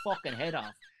chop your fucking head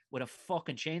off with a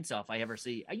fucking chainsaw if I ever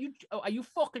see. Are you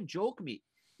fucking joking me?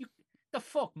 The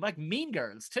fuck, like Mean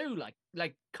Girls too,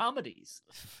 like comedies,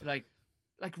 like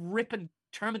ripping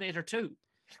Terminator 2.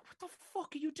 What the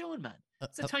fuck are you doing, man?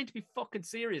 It's a time to be fucking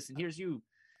serious, and here's you.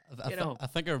 I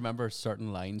think I remember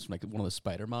certain lines from like one of the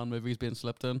Spider-Man movies being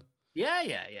slipped in. Yeah.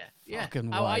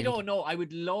 Fucking I don't know. I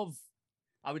would love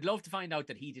to find out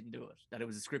that he didn't do it, that it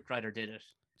was a scriptwriter did it.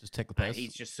 Just take the piss.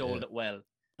 He's just sold it well,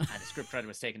 and the scriptwriter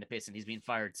was taking the piss, and he's been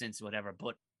fired since, whatever.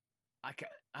 But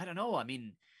I don't know. I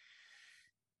mean,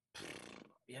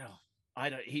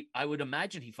 I would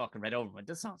imagine he fucking read over and went,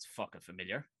 "This sounds fucking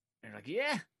familiar." And you're like,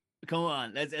 "Yeah, come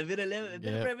on, let's a bit of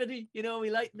brevity.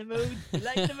 We lighten the mood. We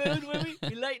lighten the mood, will we?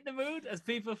 We lighten the mood as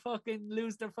people fucking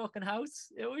lose their fucking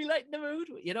house. We lighten the mood,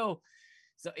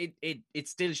 So it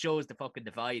still shows the fucking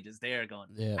divide is there going,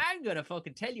 I'm going to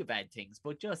fucking tell you bad things,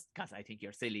 but just because I think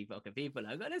you're silly fucking people,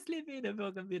 I'm going to slip in a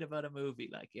fucking bit about a movie,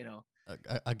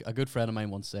 A good friend of mine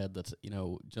once said that,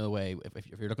 the way,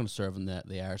 if you're looking to serve in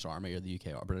the Irish Army or the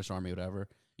UK or British Army or whatever,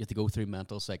 you have to go through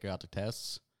mental psychiatric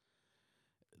tests.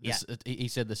 He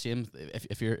said the same.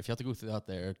 If you have to go through that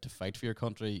there to fight for your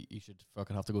country, you should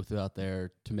fucking have to go through that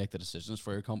there to make the decisions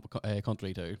for your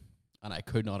country too. And I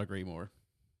could not agree more.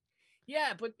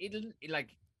 Yeah, but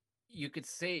you could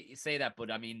say that, but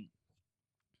I mean,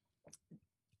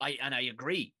 I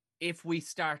agree. If we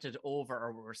started over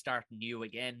or we're starting new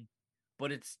again,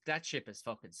 but that ship is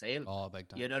fucking sailed. Oh, big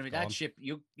time. You know what I mean? That ship,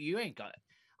 you ain't got it.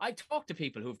 I talk to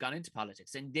people who've gone into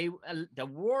politics, and the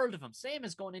world of them, same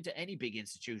as going into any big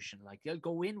institution, like they'll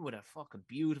go in with a fucking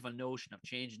beautiful notion of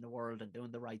changing the world and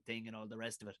doing the right thing and all the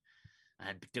rest of it,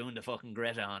 and doing the fucking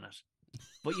Greta on it.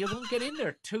 But you won't get in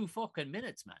there 2 fucking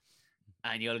minutes, man.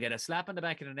 And you'll get a slap on the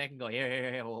back of the neck and go,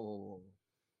 here, whoa.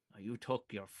 You took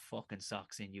your fucking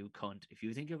socks in, you cunt. If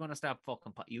you think you're going to stop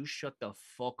fucking, you shut the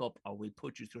fuck up or we'll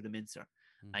put you through the mincer.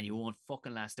 And you won't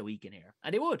fucking last a week in here.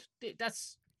 And they would.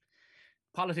 That's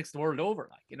politics the world over,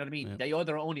 you know what I mean? Yeah. The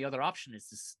only other option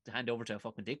is to hand over to a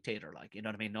fucking dictator, you know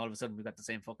what I mean? All of a sudden we've got the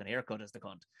same fucking haircut as the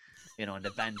cunt, and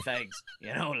the band fags,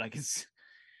 it's,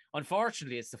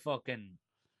 unfortunately, it's the fucking,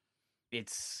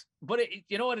 but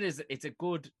you know what it is? It's a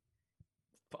good,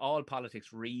 all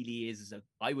politics really is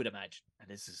I would imagine, and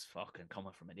this is fucking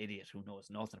coming from an idiot who knows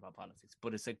nothing about politics,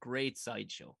 but it's a great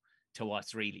sideshow to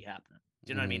what's really happening.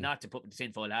 Do you know what I mean? Not to put the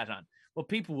tinfoil hat on, but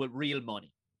people with real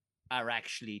money are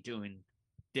actually doing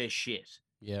this shit.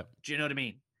 Yeah. Do you know what I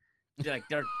mean?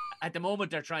 They're at the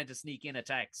moment they're trying to sneak in a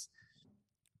tax.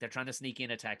 They're trying to sneak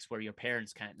in a tax where your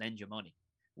parents can't lend you money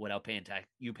without paying tax.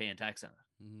 You paying tax on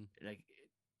it. Mm-hmm.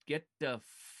 Get the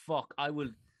fuck. I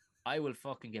will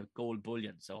fucking get gold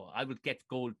bullion. So I would get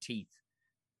gold teeth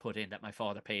put in that my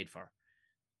father paid for.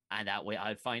 And that way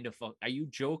I'll find a fuck. Are you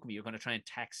joking me? You're going to try and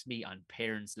tax me on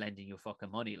parents lending you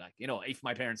fucking money? If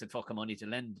my parents had fucking money to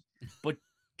lend. But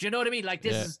do you know what I mean?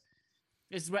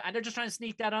 This is where, and they're just trying to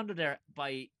sneak that under there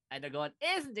and they're going,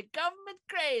 isn't the government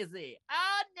crazy?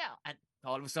 Oh no. And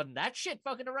all of a sudden that shit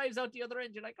fucking arrives out the other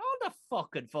end. You're like, hold the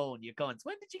fucking phone, you cunts.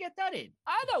 When did you get that in?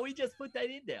 Oh no, we just put that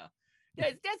in there.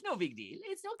 That's no big deal.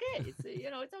 It's okay. It's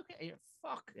it's okay. You're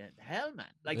fucking hell,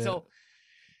 man. So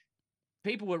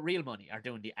people with real money are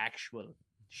doing the actual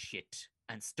shit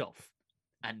and stuff.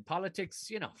 And politics,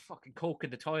 fucking coke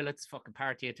in the toilets, fucking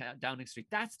party at Downing Street.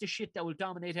 That's the shit that will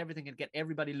dominate everything and get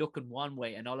everybody looking one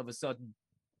way. And all of a sudden,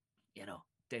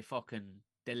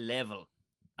 they level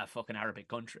a fucking Arabic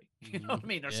country. You know what I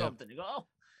mean? Or something. You go, oh.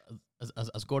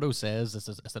 As Gordo says,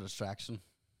 it's a distraction.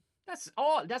 That's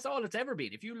all it's ever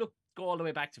been. If you go all the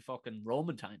way back to fucking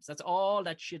Roman times, that's all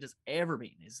that shit has ever been.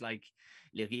 It's like,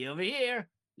 looky over here.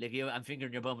 I'm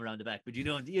fingering your bum around the back, but you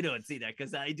don't see that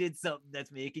because I did something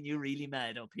that's making you really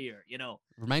mad up here,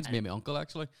 Reminds me of my uncle,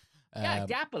 actually. Yeah,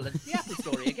 the apple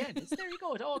story again. There you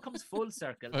go. It all comes full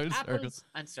circle. Apples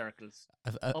and circles.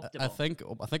 I think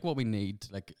what we need,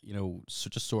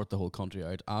 just sort the whole country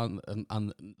out, and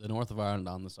the north of Ireland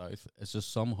and the south, it's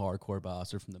just some hardcore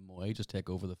bastard from the Moy just take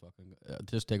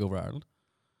over Ireland.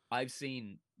 I've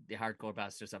seen the hardcore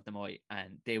bastards of the Moy,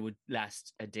 and they would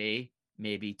last a day,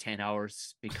 maybe 10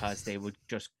 hours, because they would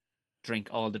just drink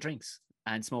all the drinks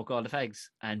and smoke all the fags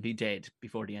and be dead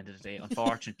before the end of the day.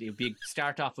 Unfortunately, it would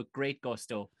start off with great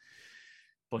gusto,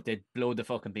 but they'd blow the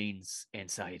fucking beans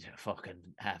inside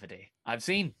fucking half a day. I've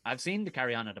seen the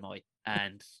carry on at the Moy,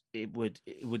 and it would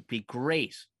be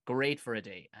great for a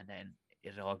day, and then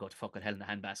it'd all go to fucking hell in the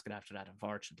handbasket after that.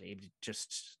 Unfortunately,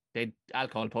 they'd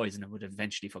alcohol poison and would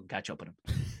eventually fucking catch up with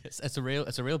them. It's a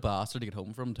real bastard to get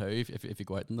home from too. If you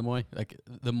go out in the Moy, like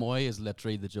the Moy is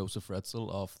literally the Joseph Fritzl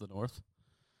of the north.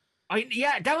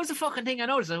 That was the fucking thing I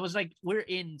noticed. I was like, we're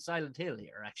in Silent Hill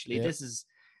here. Actually, This is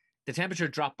the temperature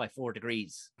dropped by 4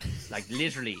 degrees, like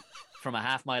literally from a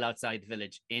half mile outside the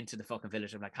village into the fucking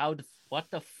village. I'm like, what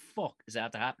the fuck is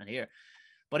after happening here?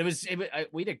 But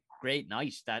we had a great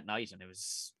night that night, and it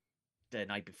was the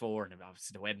night before, and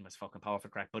obviously the wedding was fucking powerful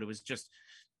crack. But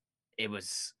it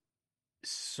was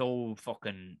so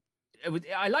fucking.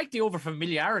 I like the over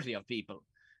familiarity of people.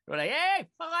 They're like, hey,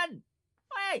 fucking,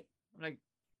 hey. I'm like,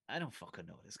 I don't fucking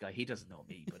know this guy. He doesn't know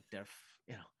me, but they're,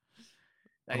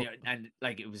 and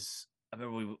like it was. I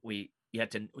remember you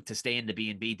had to stay in the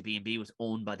B&B. The B&B was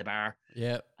owned by the bar.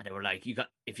 Yeah. And they were like,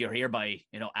 if you're here by,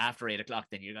 after 8 o'clock,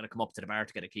 then you got to come up to the bar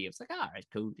to get a key. It's like, all right,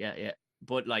 cool. Yeah.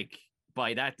 But like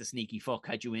by that, the sneaky fuck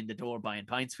had you in the door buying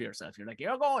pints for yourself. You're like,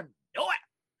 you're going nowhere.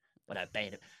 But I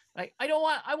paid it. Like, I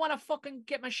want to fucking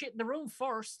get my shit in the room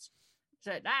first.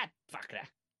 So fuck that.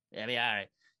 Yeah, be all right.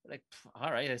 Like,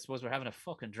 all right, I suppose we're having a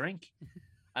fucking drink.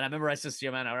 And I remember I said to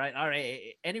your man, all right,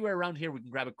 anywhere around here we can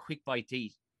grab a quick bite to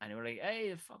eat. And they were like,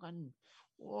 hey, fucking.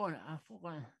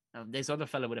 And this other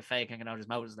fella with a fake hanging out his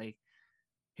mouth was like,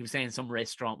 he was saying some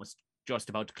restaurant was just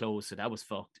about to close, so that was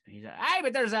fucked. And he's like, hey,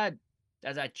 but there's a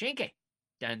chinky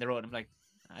down the road. I'm like,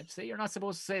 I'd say you're not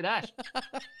supposed to say that.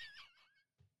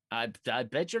 I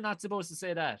bet you're not supposed to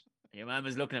say that. And your man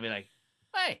was looking at me like,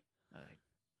 hey.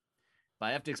 But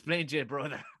I have to explain to you,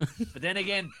 brother. But then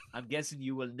again, I'm guessing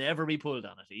you will never be pulled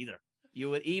on it either.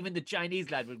 Even the Chinese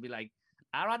lad would be like,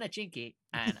 I want a chinky,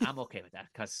 and I'm okay with that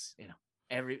because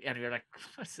and you're like,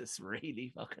 this is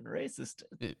really fucking racist.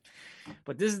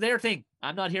 But this is their thing.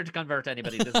 I'm not here to convert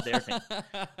anybody. This is their thing.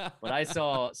 But I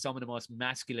saw some of the most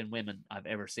masculine women I've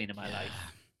ever seen in my life,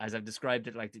 as I've described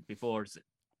it like before.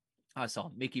 I saw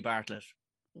Mickey Bartlett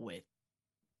with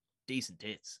decent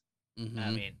tits. Mm-hmm.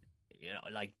 I mean,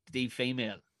 like the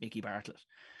female Mickey Bartlett,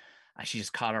 and she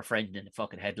just caught her friend in a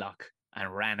fucking headlock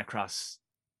and ran across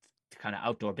the kind of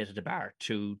outdoor bit of the bar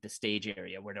to the stage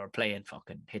area where they were playing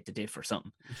fucking Hit the Diff or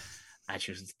something. And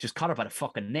she was just caught her by the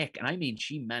fucking neck. And I mean,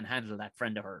 she manhandled that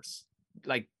friend of hers.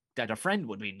 Like, that her friend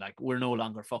would be like, we're no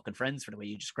longer fucking friends for the way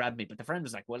you just grabbed me. But the friend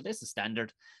was like, well, this is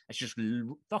standard. And she just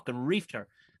fucking reefed her.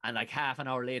 And like half an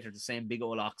hour later, the same big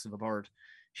old ox of a bird,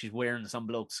 she's wearing some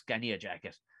bloke's Scania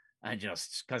jacket. And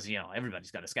just because,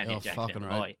 everybody's got a Scania jacket.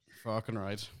 Fucking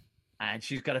right. And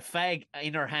she's got a fag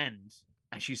in her hand.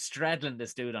 And she's straddling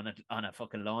this dude on a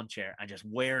fucking lawn chair and just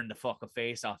wearing the fucking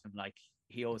face off him like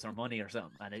he owes her money or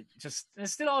something. And it's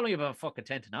still only about fucking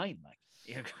 10 to 9.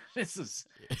 Like, this is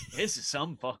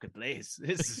some fucking place.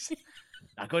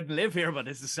 I couldn't live here, but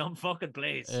this is some fucking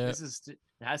place. It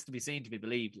has to be seen to be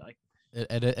believed. Like,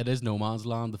 it is no man's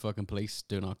land. The fucking police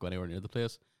do not go anywhere near the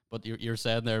place. But you're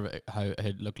saying there how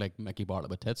it looked like Mickey Bartlett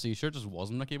with tits. So you sure just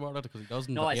wasn't Mickey Bartlett because he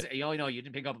doesn't. No, you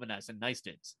didn't pick up on that. It's nice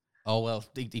tits. Oh, well,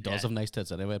 he does have nice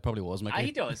tits anyway. It probably was Mickey.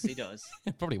 He does.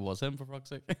 It probably was him, for fuck's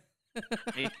sake.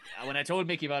 When I told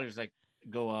Mickey about it, he was like,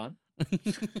 go on.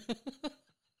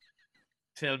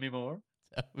 Tell me more.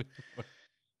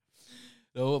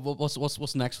 No,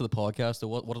 what's next for the podcast?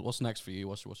 What's next for you?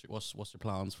 What's your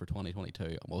plans for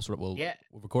 2022?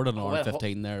 We've recorded an hour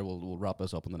 15 there. We'll wrap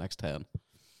this up in the next 10.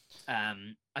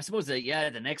 I suppose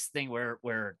the next thing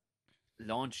we're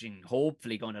launching,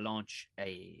 hopefully going to launch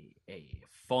a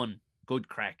fun, good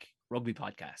crack rugby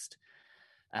podcast.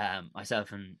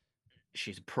 Myself, and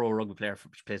she's a pro rugby player.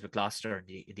 She plays with Gloucester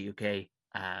in the UK.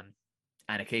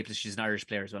 Anna Capeless, she's an Irish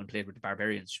player as well and played with the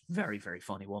Barbarians. She's very, very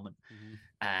funny woman,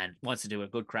 and wants to do a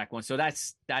good crack one. So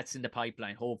that's in the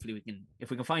pipeline. Hopefully if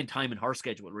we can find time in her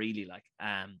schedule, really, like,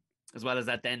 as well as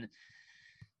that, then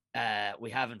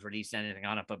we haven't released anything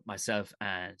on it, but myself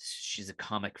and she's a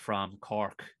comic from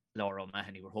Cork, Laura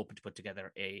O'Mahony, we're hoping to put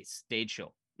together a stage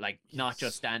show, like not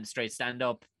just stand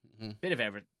up, bit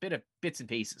of bits and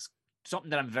pieces. Something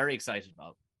that I'm very excited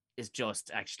about is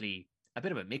just actually a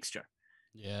bit of a mixture,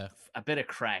 a bit of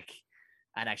crack,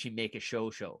 and actually make a show.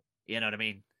 You know what I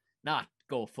mean? Not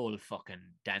go full fucking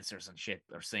dancers and shit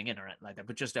or singing or anything like that,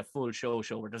 but just a full show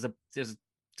where there's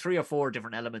 3 or 4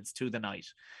 different elements to the night.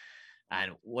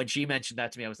 And when she mentioned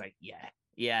that to me, I was like,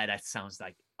 yeah, that sounds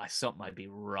like something I'd be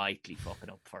rightly fucking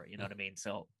up for. You know what I mean?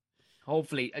 So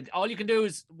hopefully, all you can do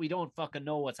is, we don't fucking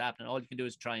know what's happening. All you can do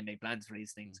is try and make plans for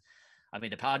these things. I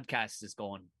mean, the podcast is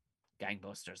going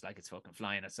gangbusters, like it's fucking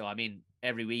flying. So I mean,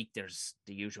 every week there's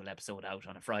the usual episode out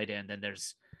on a Friday, and then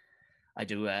I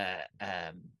do I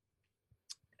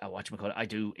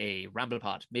do a Ramble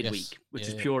Pod midweek, which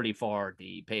is purely for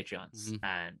the Patreons,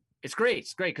 and it's great.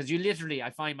 It's great because I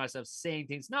find myself saying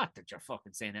things, not that you're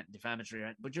fucking saying it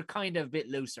defamatory, but you're kind of a bit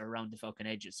looser around the fucking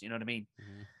edges. You know what I mean?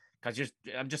 Because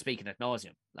I'm just speaking ad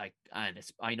nauseum, like, and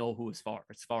I know who it's for.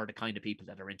 It's for the kind of people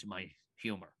that are into my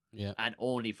humor, and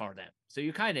only for them. So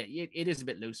you kind of it is a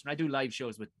bit loose. And I do live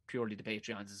shows with purely the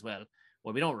Patreons as well.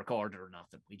 Well, we don't record it or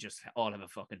nothing. We just all have a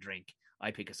fucking drink. I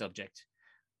pick a subject,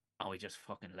 and we just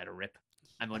fucking let it rip.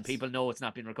 And when people know it's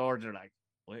not being recorded, they're like,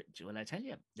 "Will I tell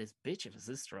you, this bitch of a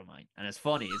sister of mine?" And it's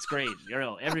funny, it's great. You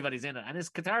know, everybody's in it, and it's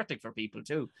cathartic for people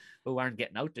too who aren't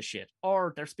getting out the shit,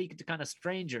 or they're speaking to kind of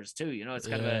strangers too. You know, it's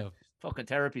kind of a fucking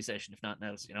therapy session, if nothing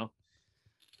else. You know.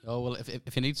 Oh well,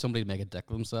 if you need somebody to make a dick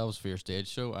of themselves for your stage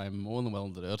show, I'm more than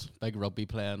willing to do it. Big rugby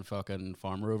playing fucking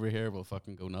farmer over here will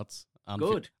fucking go nuts. And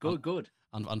good.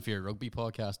 And for your rugby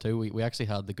podcast too, we actually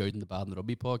had the good and the bad and the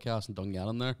rugby podcast and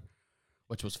Dungannon there,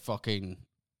 which was fucking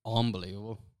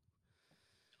unbelievable.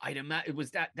 I'd imagine it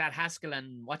was that Haskell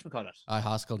and whatchamacallit?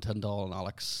 Haskell, Tyndall, and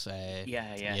Alex.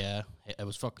 Yeah. It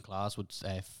was fucking class with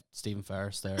Stephen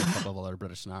Ferris there, a couple of other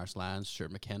British and Irish lads,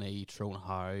 Stuart McKinney, Tyrone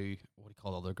Howe, what do you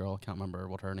call the other girl? I can't remember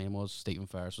what her name was. Stephen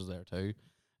Ferris was there too.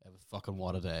 It was fucking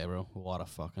what a day, bro. What a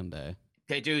fucking day.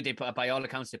 They do. They put, by all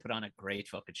accounts, they put on a great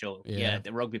fucking show. Yeah,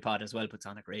 the rugby pod as well puts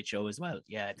on a great show as well.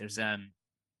 Yeah, there's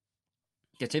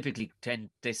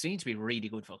they seem to be really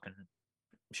good fucking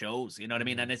shows. You know what I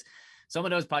mean? And it's some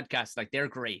of those podcasts, like, they're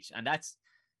great, and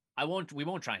we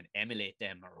won't try and emulate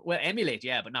them,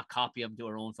 but not copy them, do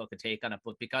our own fucking take on it.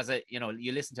 But because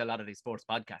you listen to a lot of these sports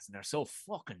podcasts and they're so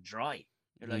fucking dry.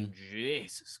 You're like,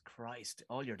 Jesus Christ,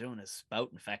 all you're doing is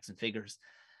spouting facts and figures.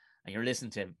 And you're listening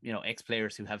to,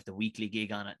 ex-players who have the weekly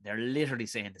gig on it. They're literally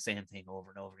saying the same thing over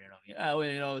and over.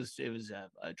 It was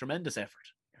a tremendous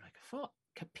effort. You're like, fuck,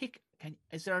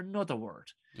 is there another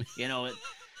word?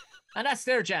 And that's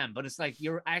their jam. But it's like,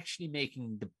 you're actually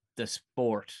making the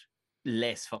sport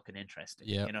less fucking interesting.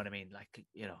 Yeah. You know what I mean? Like,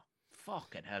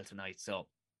 fucking hell tonight. So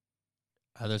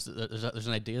there's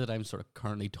an idea that I'm sort of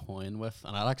currently toying with,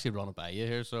 and I'll actually run it by you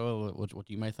here. So what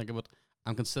you might think of it.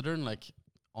 I'm considering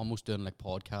almost doing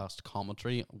podcast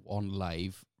commentary on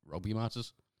live rugby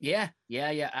matches. Yeah,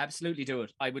 absolutely do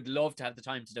it. I would love to have the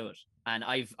time to do it. And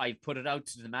I've put it out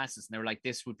to the masses, and they were like,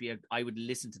 this would be I would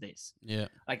listen to this. Yeah.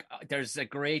 Like, there's a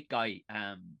great guy.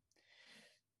 I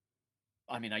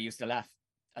used to laugh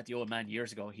at the old man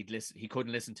years ago. He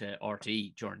couldn't listen to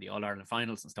RTE during the All-Ireland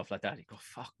finals and stuff like that. He'd go,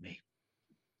 fuck me.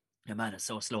 The man is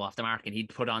so slow off the mark. And he'd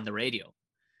put on the radio,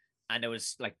 and it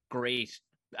was like great.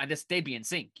 And they'd be in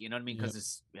sync, you know what I mean? Because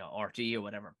it's RTE or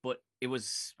whatever. But it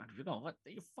was, what?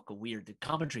 You're fucking weird. The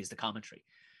commentary is the commentary.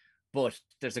 But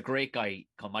there's a great guy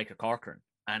called Michael Corcoran,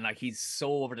 and he's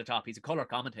so over the top. He's a color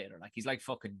commentator. Like, he's like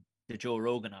fucking the Joe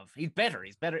Rogan of. He's better.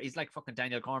 He's like fucking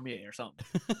Daniel Cormier or something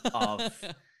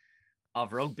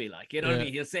of rugby. Like, you know what I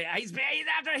mean? He'll say he's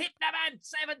after hitting a man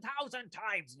 7,000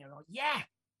 times, and you're like, yeah.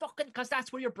 Fucking, because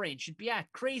that's where your brain should be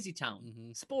at. Crazy town.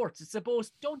 Sports, it's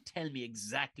supposed, don't tell me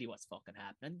exactly what's fucking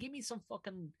happening. Give me some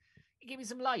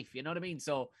life, you know what I mean?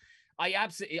 So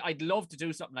I'd love to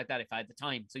do something like that if I had the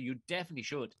time. So you definitely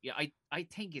should. Yeah, I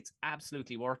think it's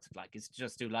absolutely worth it. Like, it's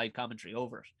just do live commentary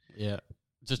over it. Yeah.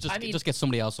 Just get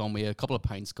somebody else on with a couple of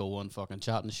pints going, fucking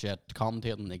chatting shit,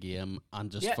 commentating the game,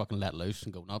 and just fucking let loose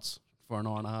and go nuts for an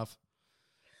hour and a half.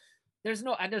 There's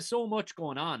so much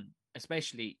going on.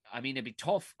 Especially, it'd be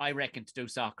tough, I reckon, to do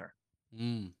soccer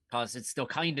because it's still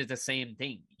kind of the same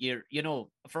thing.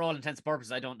 For all intents and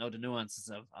purposes, I don't know the nuances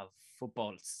of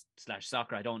football /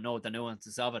 soccer. I don't know the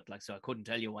nuances of it, so I couldn't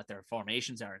tell you what their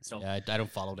formations are and stuff. Yeah, I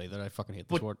don't follow it either. I fucking hate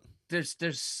the sport.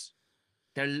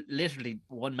 They're literally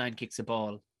one man kicks a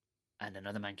ball and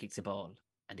another man kicks a ball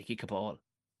and they kick a ball,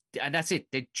 and that's it.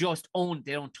 They just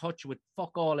they don't touch with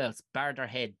fuck all else, bar their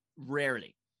head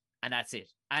rarely, and that's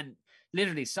it. And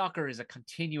literally, soccer is a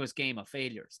continuous game of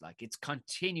failures. Like, it's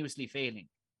continuously failing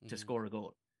to score a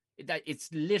goal. It's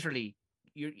literally,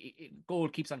 your goal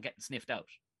keeps on getting sniffed out.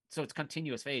 So it's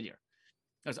continuous failure.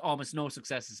 There's almost no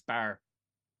successes bar,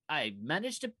 I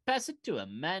managed to pass it to a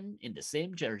man in the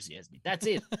same jersey as me. That's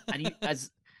it. And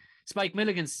as Spike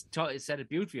Milligan said it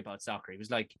beautifully about soccer. He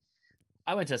was like,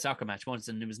 I went to a soccer match once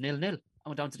and it was 0-0. I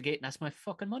went down to the gate and asked my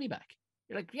fucking money back.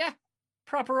 You're like, yeah.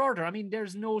 Proper order.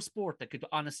 There's no sport that could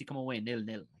honestly come away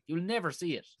 0-0. You'll never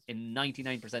see it in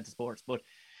 99% of sports. But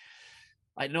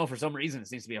I don't know, for some reason it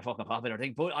seems to be a fucking popular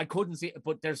thing. But I couldn't see it.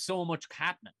 But there's so much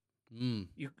happening.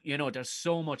 You know, there's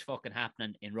so much fucking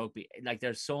happening in rugby. Like,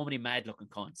 there's so many mad looking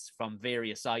cunts from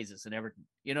various sizes and everything.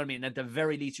 You know what I mean? At the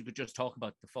very least, you could just talk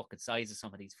about the fucking size of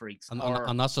some of these freaks.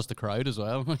 And that's just the crowd as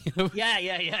well. Yeah.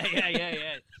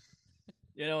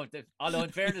 You know, although in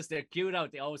fairness, they're cute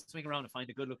out. They always swing around and find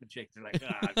a good looking chick. They're like,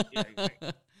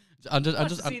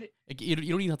 you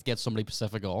don't even have to get somebody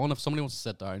specific on. If somebody wants to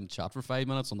sit down and chat for 5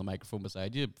 minutes on the microphone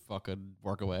beside you, fucking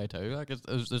work away too. Like,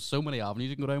 there's so many avenues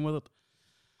you can go down with it.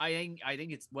 I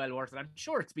think it's well worth it. I'm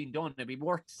sure it's been done. It'd be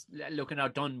worth looking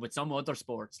out done with some other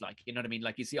sports, like, you know what I mean?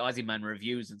 Like, you see Aussie Man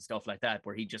reviews and stuff like that,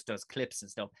 where he just does clips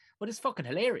and stuff. But it's fucking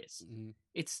hilarious. Mm-hmm.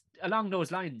 It's along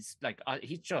those lines. Like,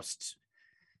 he's just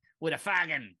with a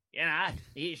fagging, you know,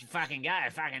 he's a fucking guy,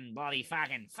 a fucking body,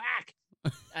 fucking fuck.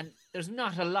 And there's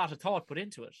not a lot of thought put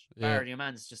into it. Yeah. Your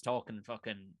man's just talking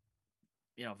fucking,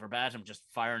 you know, verbatim, just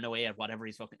firing away at whatever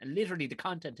he's fucking. And literally, the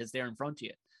content is there in front of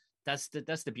you. That's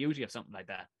the beauty of something like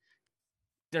that.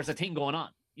 There's a thing going on.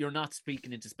 You're not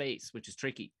speaking into space, which is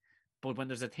tricky. But when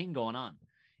there's a thing going on,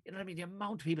 you know what I mean? The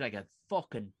amount of people that get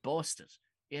fucking busted.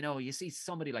 You know, you see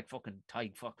somebody like fucking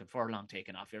Tig fucking Furlong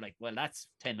taking off. You're like, well, that's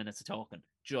 10 minutes of talking.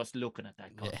 Just looking at that.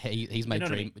 Yeah, he's my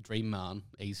dream man.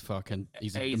 He's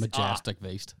a majestic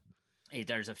beast.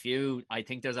 There's a few. I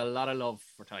think there's a lot of love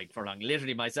for Tig Furlong.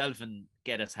 Literally, myself and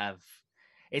Geddes have.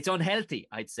 It's unhealthy,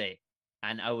 I'd say,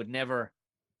 and I would never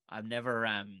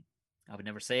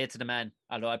say it to the man,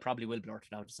 although I probably will blurt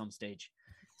it out at some stage.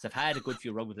 So I've had a good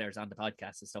few rugby players on the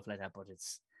podcast and stuff like that, but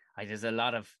there's a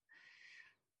lot of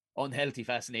unhealthy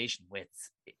fascination with,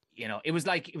 you know, it was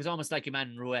almost like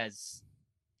Emmanuel Ruiz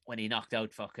when he knocked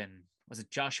out fucking, was it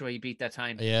Joshua he beat that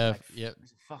time? Yeah, like, yeah. It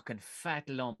was a fucking fat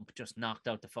lump, just knocked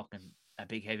out the fucking a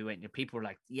big heavyweight. And people were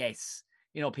like, yes.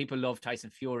 You know, people love Tyson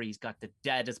Fury. He's got the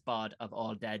deadest bod of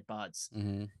all dead bods.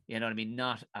 Mm-hmm. You know what I mean?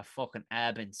 Not a fucking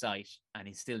ab in sight, and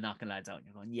he's still knocking lads out. And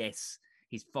you're going, yes,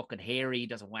 he's fucking hairy. He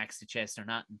doesn't wax the chest or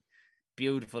nothing.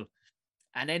 Beautiful.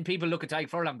 And then people look at Tig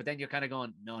Furlong, but then you're kind of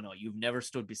going, no, you've never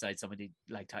stood beside somebody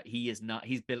like Tig. He is not.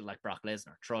 He's built like Brock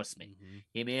Lesnar. Trust me. Mm-hmm.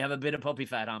 He may have a bit of puppy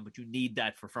fat on, but you need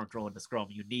that for front row in the scrum.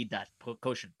 You need that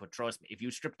cushion. But trust me, if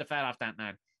you strip the fat off that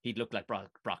man, he'd look like Brock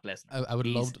Lesnar. I would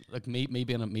love, like me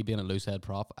being a loose head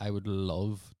prop. I would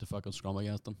love to fucking scrum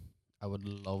against him. I would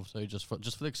love to just for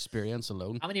the experience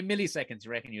alone. How many milliseconds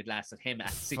you reckon you'd last at him at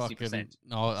 60%?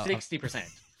 No, 60%.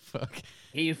 Fuck.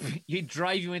 He'd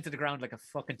drive you into the ground like a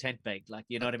fucking tent peg. Like,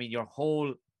 you know what I mean?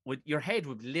 Your head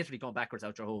would literally go backwards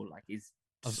out your hole. Like, he's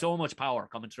so much power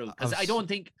coming through. Because I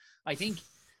think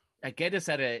Geddes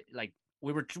said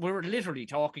we were literally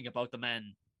talking about the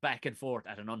man back and forth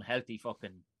at an unhealthy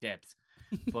fucking depth.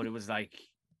 But it was like,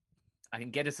 I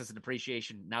think Geddes has an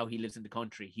appreciation. Now he lives in the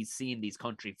country. He's seen these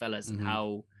country fellas and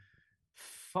how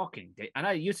fucking and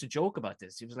I used to joke about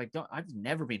this. He was like, I've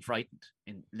never been frightened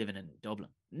in living in Dublin.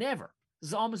 Never.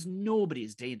 There's almost nobody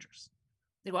is dangerous.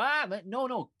 They go, no,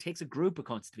 it takes a group of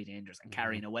cunts to be dangerous and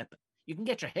carrying a weapon. You can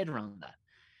get your head around that.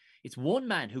 It's one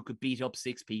man who could beat up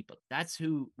 6 people. That's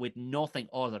who, with nothing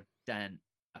other than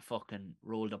a fucking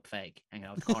rolled up fag hanging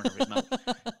out the corner of his mouth.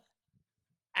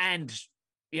 And,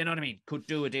 you know what I mean, could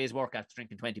do a day's work after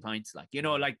drinking 20 pints. Like, you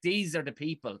know, like, these are the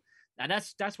people. And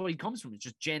that's where he comes from. It's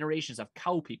just generations of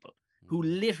cow people who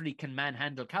literally can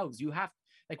manhandle cows. You have,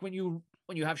 like, when you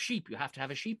have sheep, you have to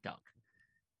have a sheepdog.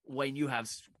 When you have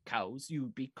cows,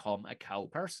 you become a cow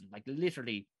person. Like,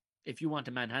 literally, if you want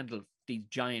to manhandle these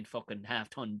giant fucking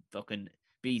half-ton fucking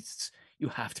beasts, you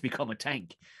have to become a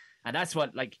tank. And that's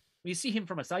what, like, you see him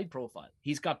from a side profile.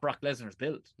 He's got Brock Lesnar's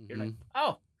build. You're like,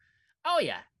 oh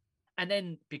yeah. And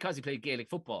then because he played Gaelic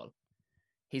football,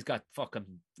 he's got fucking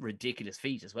ridiculous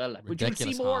feet as well. Like, but you'll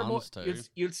see more and more.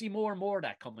 You'll see more and more of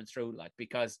that coming through. Like,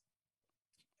 because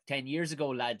 10 years ago,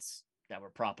 lads that were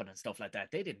propping and stuff like that,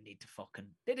 they didn't need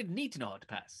to know how to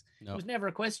pass. No. It was never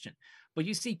a question. But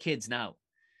you see kids now,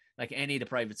 like any of the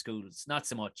private schools, not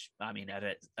so much. I mean, at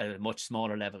a much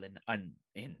smaller level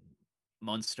in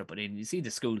Munster, but you see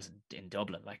the schools in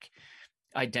Dublin. Like,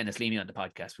 I had Dennis Leamy on the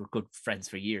podcast. We're good friends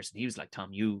for years, and he was like,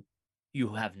 Tom, you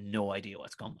have no idea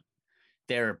what's coming.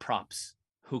 There are props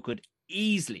who could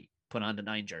easily put on the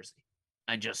 9 jersey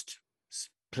and just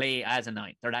play as a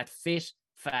 9. They're that fit,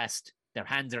 fast. Their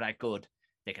hands are that good.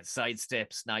 They can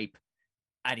sidestep, snipe.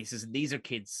 And he says, these are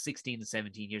kids 16 to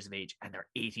 17 years of age, and they're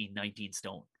 18, 19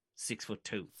 stone,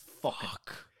 6'2".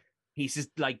 Fuck. He says,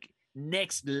 like,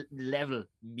 next level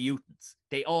mutants.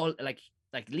 They all, like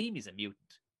Leamy's a mutant.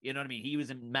 You know what I mean? He was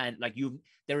a man, like,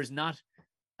 there is not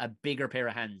a bigger pair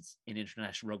of hands in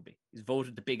international rugby. He's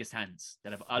voted the biggest hands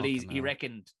that have. He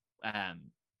reckoned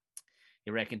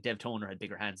Dev Toner had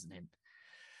bigger hands than him.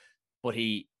 But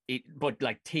he but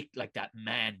like thick, like that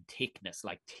man thickness,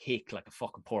 like thick, like a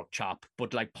fucking pork chop,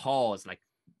 but like paws, like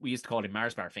we used to call him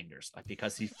Mars bar fingers, like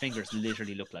because his fingers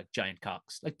literally look like giant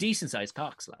cocks, like decent sized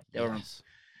cocks, like they were.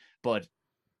 But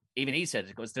even he said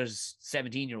it goes, there's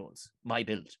 17-year-olds, my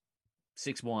build,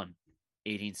 6'1",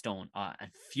 18 stone,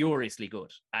 and furiously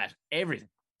good at everything,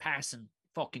 passing,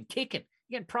 fucking kicking,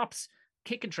 you getting props,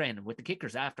 kicking training with the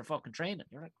kickers after fucking training.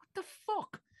 You're like, what the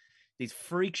fuck? These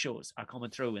freak shows are coming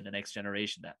through in the next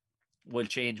generation that will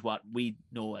change what we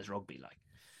know as rugby, like.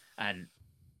 And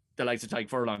the likes of Tyke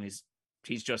Furlong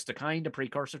he's just a kind of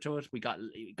precursor to it. We got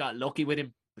lucky with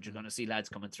him, but you're going to see lads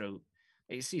coming through.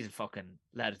 You see the fucking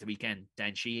lad at the weekend,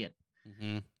 Dan Sheehan.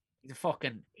 Mm-hmm. He's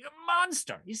a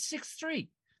monster. He's 6'3",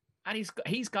 and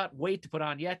he's got weight to put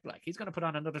on yet. Like, he's going to put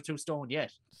on another 2 stone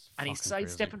yet, and he's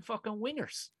sidestepping fucking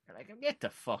wingers. You're like, get the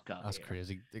fuck out. That's here.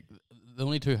 Crazy. The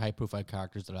only 2 high-profile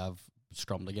characters that I've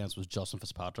scrummed against was Justin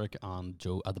Fitzpatrick and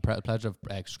Joe. At the pleasure of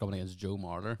scrumming against Joe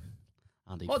Marler.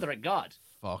 And Mother of God!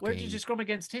 Where did you scrum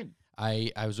against him?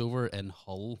 I was over in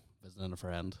Hull visiting a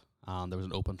friend, and there was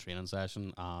an open training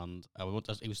session, and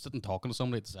he was sitting talking to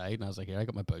somebody at the side, and I was like, "Here, I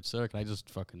got my boots there. Can I just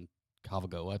fucking have a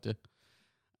go at you?"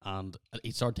 And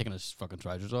he started taking his fucking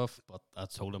trousers off, but I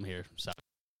told him, "Here,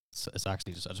 it's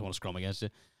actually just I just want to scrum against you."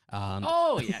 And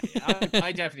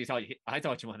I definitely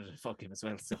thought you wanted to fuck him as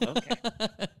well. So okay,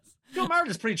 Joe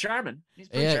Marler's pretty charming. He's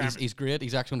great.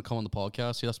 He's actually going to come on the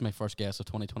podcast. See, that's my first guest of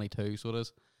 2022, so it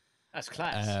is. That's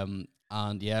class.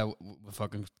 And yeah, we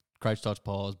fucking crouch, touch,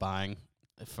 pause, bang.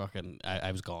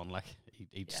 I was gone. Like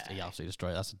he absolutely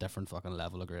destroyed. That's a different fucking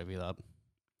level of gravy. That.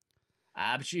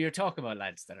 But you're talking about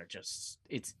lads that are just,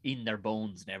 it's in their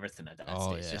bones and everything at that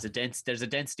stage. Yeah. There's a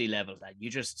density level that you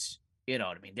just, you know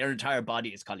what I mean? Their entire body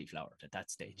is cauliflower at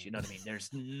that stage. You know what I mean? There's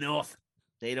nothing.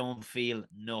 They don't feel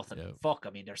nothing. Yeah. Fuck.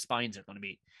 I mean, their spines are going to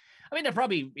be, I mean, they're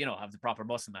probably, you know, have the proper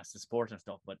muscle mass to support and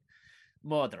stuff, but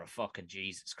mother of fucking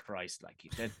Jesus Christ. Like,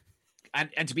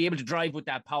 and to be able to drive with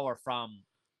that power from,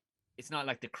 it's not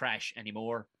like the crash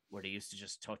anymore where they used to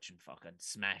just touch and fucking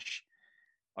smash.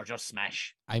 Or just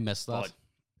smash. I miss that. But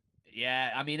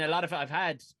yeah, I mean, a lot of I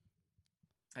had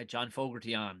John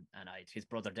Fogarty on, and his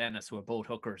brother Dennis, who are both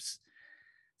hookers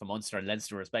from Ulster and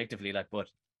Leinster, respectively. Like, but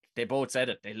they both said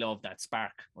it. They love that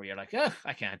spark where you're like, oh,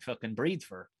 I can't fucking breathe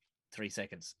for 3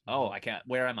 seconds. Oh, I can't.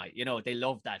 Where am I? You know, they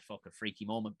love that fucking freaky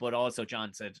moment. But also,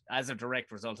 John said, as a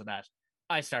direct result of that,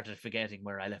 I started forgetting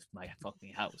where I left my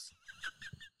fucking house.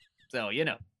 So, you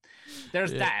know,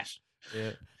 there's that.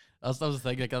 Yeah. That was the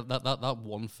thing, like that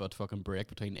 1 foot fucking break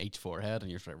between each forehead,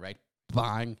 and you're just like, right,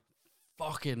 bang,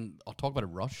 fucking. I'll talk about a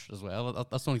rush as well.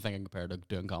 That's the only thing I can compare to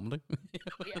doing comedy.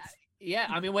 Yeah.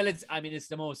 I mean, well, it's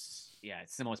the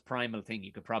most primal thing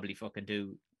you could probably fucking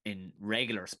do in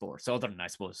regular sports, other than I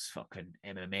suppose fucking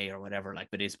MMA or whatever. Like,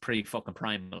 but it's pretty fucking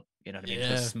primal. You know what I mean? Yeah.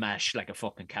 Just smash like a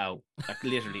fucking cow, like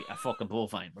literally a fucking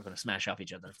bovine. We're gonna smash off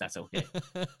each other if that's okay.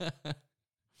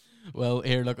 Well,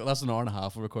 here, look, that's an hour and a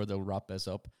half. We'll record. We'll wrap this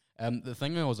up. The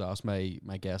thing I always ask my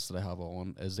guests that I have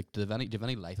on is, like, do you have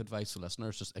any life advice to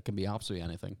listeners? Just, it can be absolutely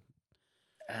anything.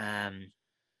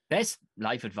 Best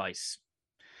life advice: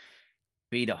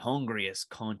 be the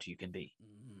hungriest cunt you can be.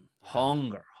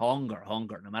 Hunger.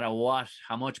 No matter what,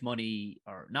 how much money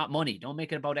or not money, don't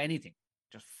make it about anything.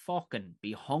 Just fucking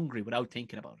be hungry without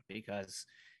thinking about it. Because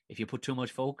if you put too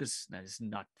much focus, now this is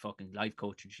not fucking life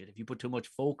coaching shit. If you put too much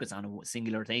focus on a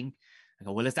singular thing, and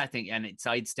go, well, it's that thing, and it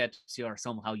sidesteps you, or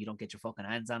somehow you don't get your fucking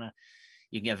hands on it,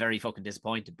 you can get very fucking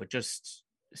disappointed. But just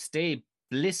stay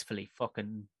blissfully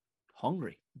fucking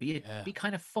hungry. Be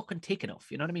kind of fucking thick enough.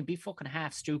 You know what I mean? Be fucking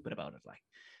half stupid about it, like,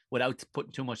 without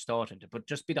putting too much thought into it. But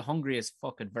just be the hungriest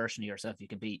fucking version of yourself you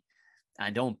can be.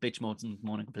 And don't bitch, moan,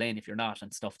 and complain if you're not,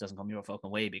 and stuff doesn't come your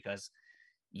fucking way because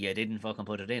you didn't fucking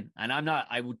put it in. And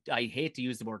I hate to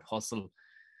use the word hustle,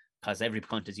 because every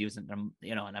cunt is using them,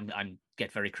 you know, and I'm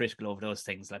get very critical over those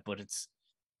things, like, but it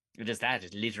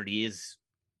literally is,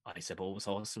 I suppose,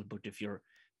 hustle. But if you're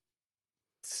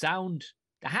sound,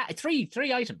 three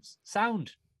items: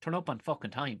 sound, turn up on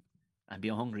fucking time, and be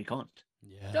a hungry cunt.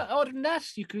 Yeah. Other than that,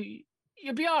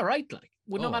 you'll be all right, like,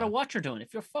 no matter what you're doing.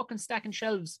 If you're fucking stacking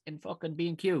shelves in fucking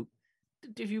B&Q,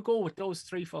 if you go with those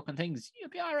 3 fucking things, you'll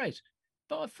be all right.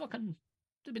 But fucking,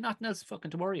 there'll be nothing else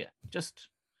fucking to worry you. Just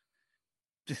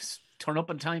turn up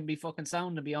on time, be fucking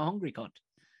sound, and be a hungry cunt.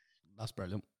 That's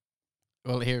brilliant.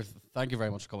 Well, here, thank you very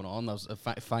much for coming on. That was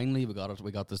finally we got it.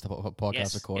 We got this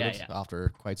podcast recorded after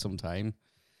quite some time. It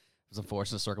was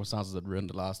unfortunate circumstances that ruined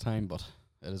it last time, but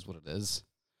it is what it is.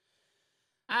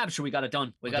 I'm sure we got it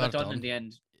done. We got it done in the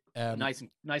end. Nice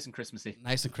and Christmassy.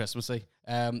 Nice and Christmassy.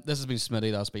 This has been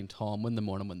Smitty. That's been Tom. Win the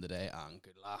morning, win the day, and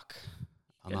good luck.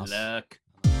 And good luck.